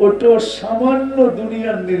 ওটা সামান্য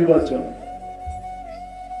দুনিয়ার নির্বাচন,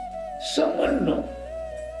 সামান্য।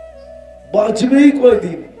 বাঁচবেই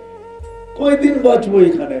কয়দিন, কয়দিন বাঁচবো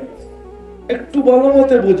এখানে? একটু ভালো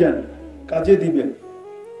মতে বোঝেন, কাজে দিবেন।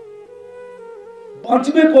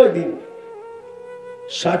 বাঁচবে কয়দিন?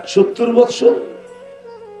 60-70 বছর,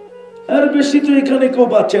 আর বেশি তো এখানে কেউ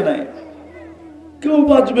বাঁচে নাই, কেউ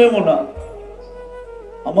বাঁচবেও না।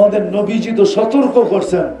 আমাদের নবীজি তো সতর্ক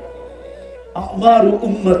করছেন, আমার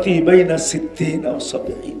উম্মতি বাইনা 60 ও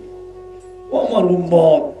 70, আমার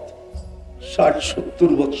উম্মত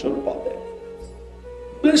 60-70 বছর পাবে,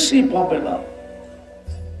 বেশি পাবে না।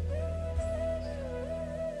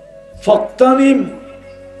 ফাক্তানিম,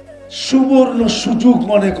 সুবর্ণ সুযোগ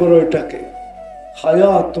মনে করো এটাকে।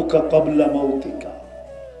 হায়াতুকা ক্বাবলা মাউতিকা,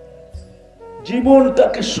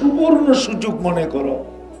 জীবনটাকে সুবর্ণ সুযোগ মনে করো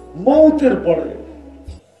মৌতের পরে।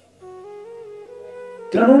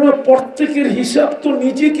 কেননা প্রত্যেকের হিসাব তো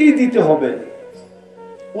নিজেকেই দিতে হবে,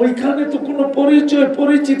 ওইখানে তো কোনো পরিচয়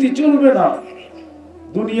পরিচিতি চলবে না।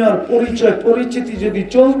 দুনিয়ার পরিচয় পরিচিতি যদি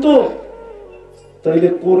চলতো, তাইলে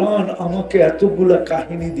কোরআন আমাকে এতগুলা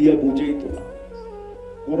কাহিনী দিয়ে বুঝাইতো না।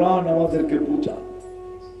 কোরআন আমাদেরকে বুঝা,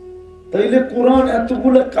 তাইলে কোরআন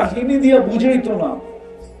এতগুলা কাহিনী দিয়ে বুঝাইতো না।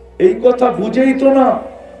 এই কথা বুঝাইতো না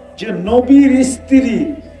যে নবীর স্ত্রী,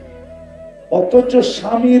 অথচ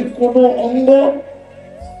স্বামীর কোনো অঙ্গ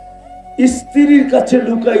স্ত্রীর কাছে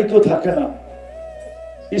লুকায়িত থাকে না,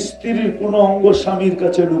 স্ত্রীর কোনো অঙ্গ স্বামীর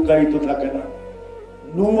কাছে লুকায়িত থাকে না।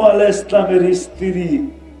 নূহ আলাইহিস সালামের স্ত্রী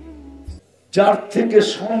যার থেকে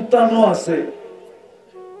সন্তানও আছে,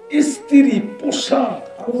 স্ত্রী পোশাক,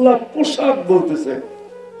 আল্লাহ পোশাক বলতেছে,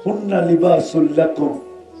 হুন্না লিবাসুল লাকুম,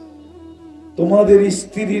 তোমাদের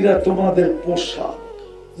স্ত্রীরা তোমাদের পোশাক,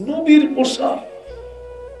 নবীর পোশাক।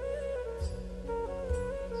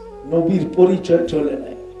 নবীর পরিচয় চলে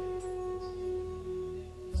নাই।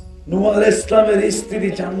 নূহ আলাইহিস ইসলামের স্ত্রী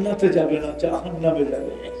জান্নাতে যাবে না, জাহান্নামে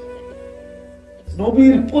যাবে।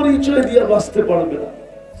 নবীর পরিচয় দিয়ে বাঁচতে পারবে না।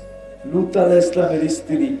 লূত আলাইহিস ইসলামের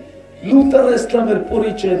স্ত্রী লূত আলাইহিস ইসলামের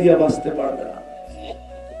পরিচয় দিয়ে বাঁচতে পারবে না।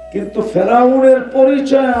 কিন্তু ফেরাউনের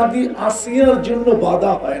পরিচয় আদি আসিয়ার জন্য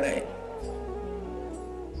বাধা হয় নাই।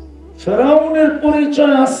 ফেরাউনের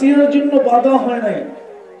পরিচয় আসিয়ার জন্য বাধা হয় নাই।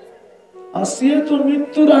 আসিয়া তো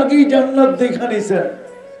মৃত্যুর আগেই জান্নাত দেখা নিছেন,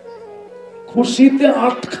 খুশিতে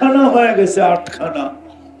 8খানা হয়ে গেছে, 8খানা।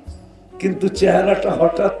 কিন্তু চেহারাটা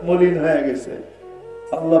হঠাৎ মলিন হয়ে গেছে।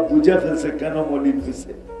 আল্লাহ বুঝে ফেলছে কেন মলিন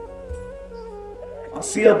হয়েছে।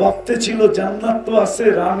 আসিয়া ভাবতে ছিল জান্নাত তো আছে,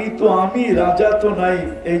 রানী তো আমি, রাজা তো নাই,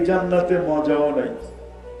 এই জান্নাতে মজাও নাই,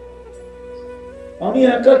 আমি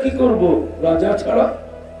একা কি করব রাজা ছাড়া।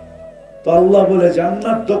 তো আল্লাহ বলে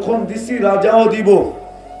জান্নাত যখন দিছি রাজাও দিব।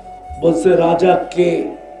 বলছে রাজা কে?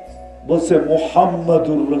 বলছে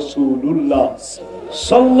মুহাম্মাদুর রাসূলুল্লাহ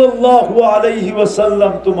সাল্লাল্লাহু আলাইহি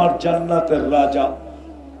ওয়াসাল্লাম তোমার জান্নাতের রাজা।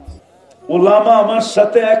 উলামা আমার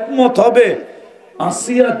সাথে একমত হবে,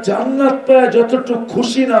 আসিয়া জান্নাত পায় যতটুকু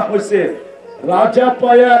খুশি না হয়েছে, রাজা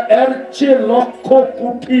পায়া এর চেয়ে লক্ষ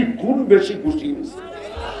কোটি গুণ বেশি খুশি হয়েছে।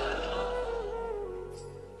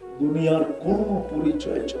 দুনিয়ার কোন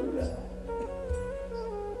পরিচয় চলবে না,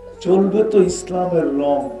 চলবে তো ইসলামের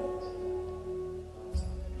রং।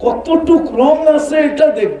 কতটুক রং আছে এটা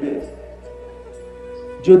দেখবে।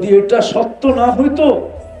 যদি এটা সত্য না হইতো,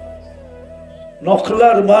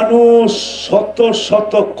 নখলার মানুষ শত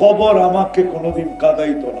শত কবর আমাকে কোনোদিন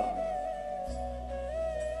কাঁদাইতো না।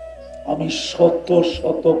 আমি শত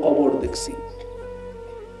শত কবর দেখছি।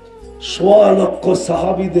 ১.৫ লক্ষ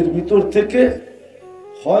সাহাবীদের ভিতর থেকে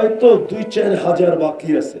হয়তো ২-৪ হাজার বাকি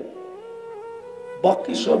আছে,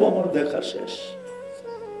 বাকি সব আমার দেখা শেষ।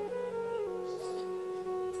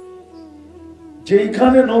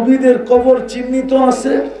 যেখানে নবীদের কবর চিহ্নিত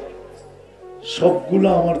আছে সবগুলো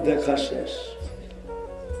আমার দেখা শেষ।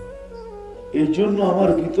 এই জন্য আমার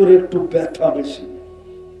ভিতরে একটু ব্যথা বেশি।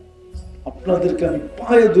 আপনাদেরকে আমি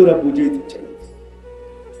পায়ে ধরে বুঝাইতে চাই,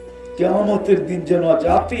 কিয়ামতের দিন যেন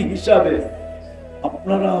জাতি হিসাবে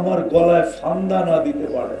আপনারা আমার গলায় ফান্দা না দিতে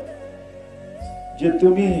পারেন যে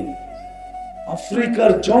তুমি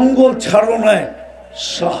আফ্রিকার জঙ্গল ছাড়ো নাই,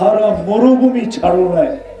 সাহারা মরুভূমি ছাড়ো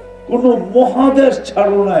নাই, কোন মহাদেশ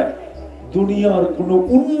ছাড়ো নাই, দুনিয়ার কোন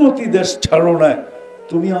উন্নতি দেশ ছাড়ো নাই,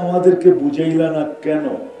 তুমি আমাদেরকে বুঝাইলা না কেন?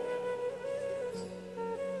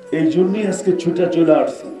 এই জন্যই আজকে ছুটে চলে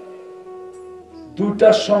আসছি।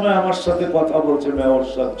 2টার সময় আমার সাথে কথা বলছে মেয়র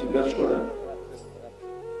সাহেব, জিজ্ঞাসা করেন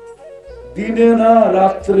দিনে না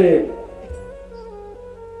রাত্রে।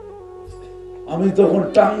 আমি তখন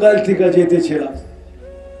টাঙ্গাইল থেকে যেতেছিলাম,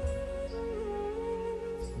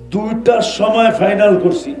 2টার সময় ফাইনাল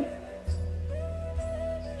করছি।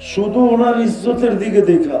 শুধু ওনার ইজ্জতের দিকে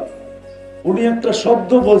দেখা, উনি একটা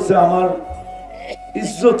শব্দ বলছে আমার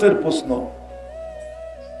ইজ্জতের প্রশ্ন।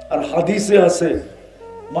 আর হাদিসে আছে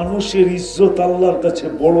মানুষের ইজ্জত আল্লাহর কাছে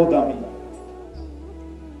বড় দামি।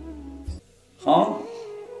 হ্যাঁ,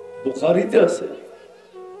 বুখারীতে আছে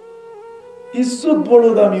ইজ্জত বড়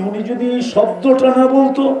দামি। উনি যদি এই শব্দটা না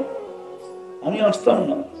বলতো আমি আসতাম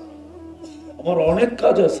না, আমার অনেক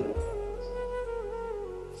কাজ আছে,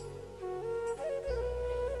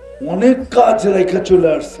 অনেক কাজ রেখে চলে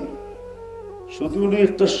আসছি। শুধু উনি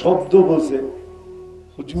একটা শব্দ বলছে,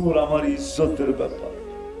 হুজুর আমার ইজ্জতের ব্যাপার।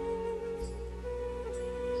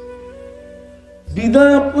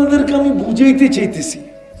 বিদায় আপনাদেরকে আমি বুঝাইতে চাইতেছি,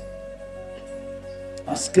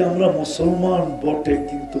 আজকে আমরা মুসলমান বটে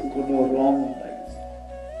কিন্তু কোনো রং নাই,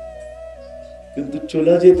 কিন্তু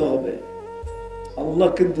চলে যেতে হবে। আল্লাহ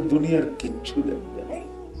কিন্তু দুনিয়ার কিচ্ছু দেখবে না।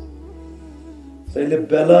 তাইলে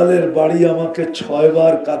বেলালের বাড়ি আমাকে 6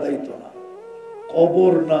 বার কাঁদাইতো না,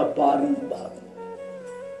 কবর না বাড়ি বাদ।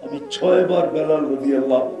 আমি 6 বার বেলাল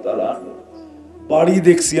রাদিয়াল্লাহু তাআলা আনহু বাড়ি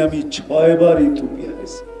দেখছি, আমি 6 বার ইথিওপিয়া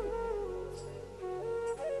গেছি,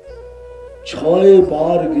 6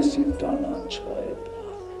 বার গেছি টানা 6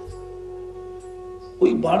 বার।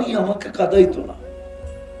 ওই বাড়ি আমাকে কাঁদাইতো না।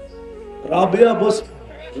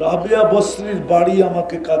 রাবেয়া বসরির বাড়ি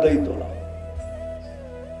আমাকে কাঁদাইতো না।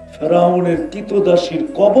 ফেরাউনের কৃতদাসীর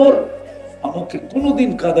কবর আমাকে কোনোদিন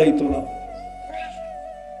কাঁদাইতো না।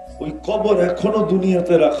 ওই কবর এখনো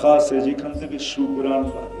দুনিয়াতে রাখা আছে, যেখান থেকে সুঘ্রাণ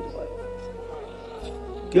বাহির হয়,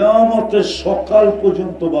 কিয়ামতের সকাল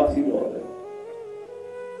পর্যন্ত বাহির হবে।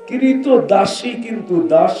 কৃত দাসী, কিন্তু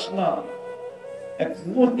দাস না, এক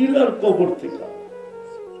মহিলার কবর থেকে।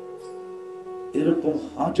 এরকম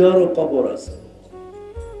হাজারো কবর আছে,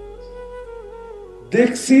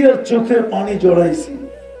 দেখছি আর চোখে পানি জড়াইছি।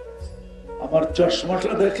 আমার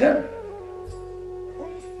চশমাটা দেখেন,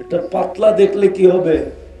 এটা পাতলা দেখলে কি হবে?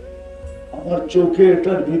 আমার চোখে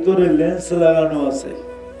এটার ভিতরে লেন্স লাগানো আছে,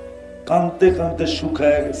 কানতে কানতে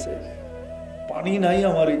শুকায় গেছে, পানি নাই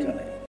আমার এখানে।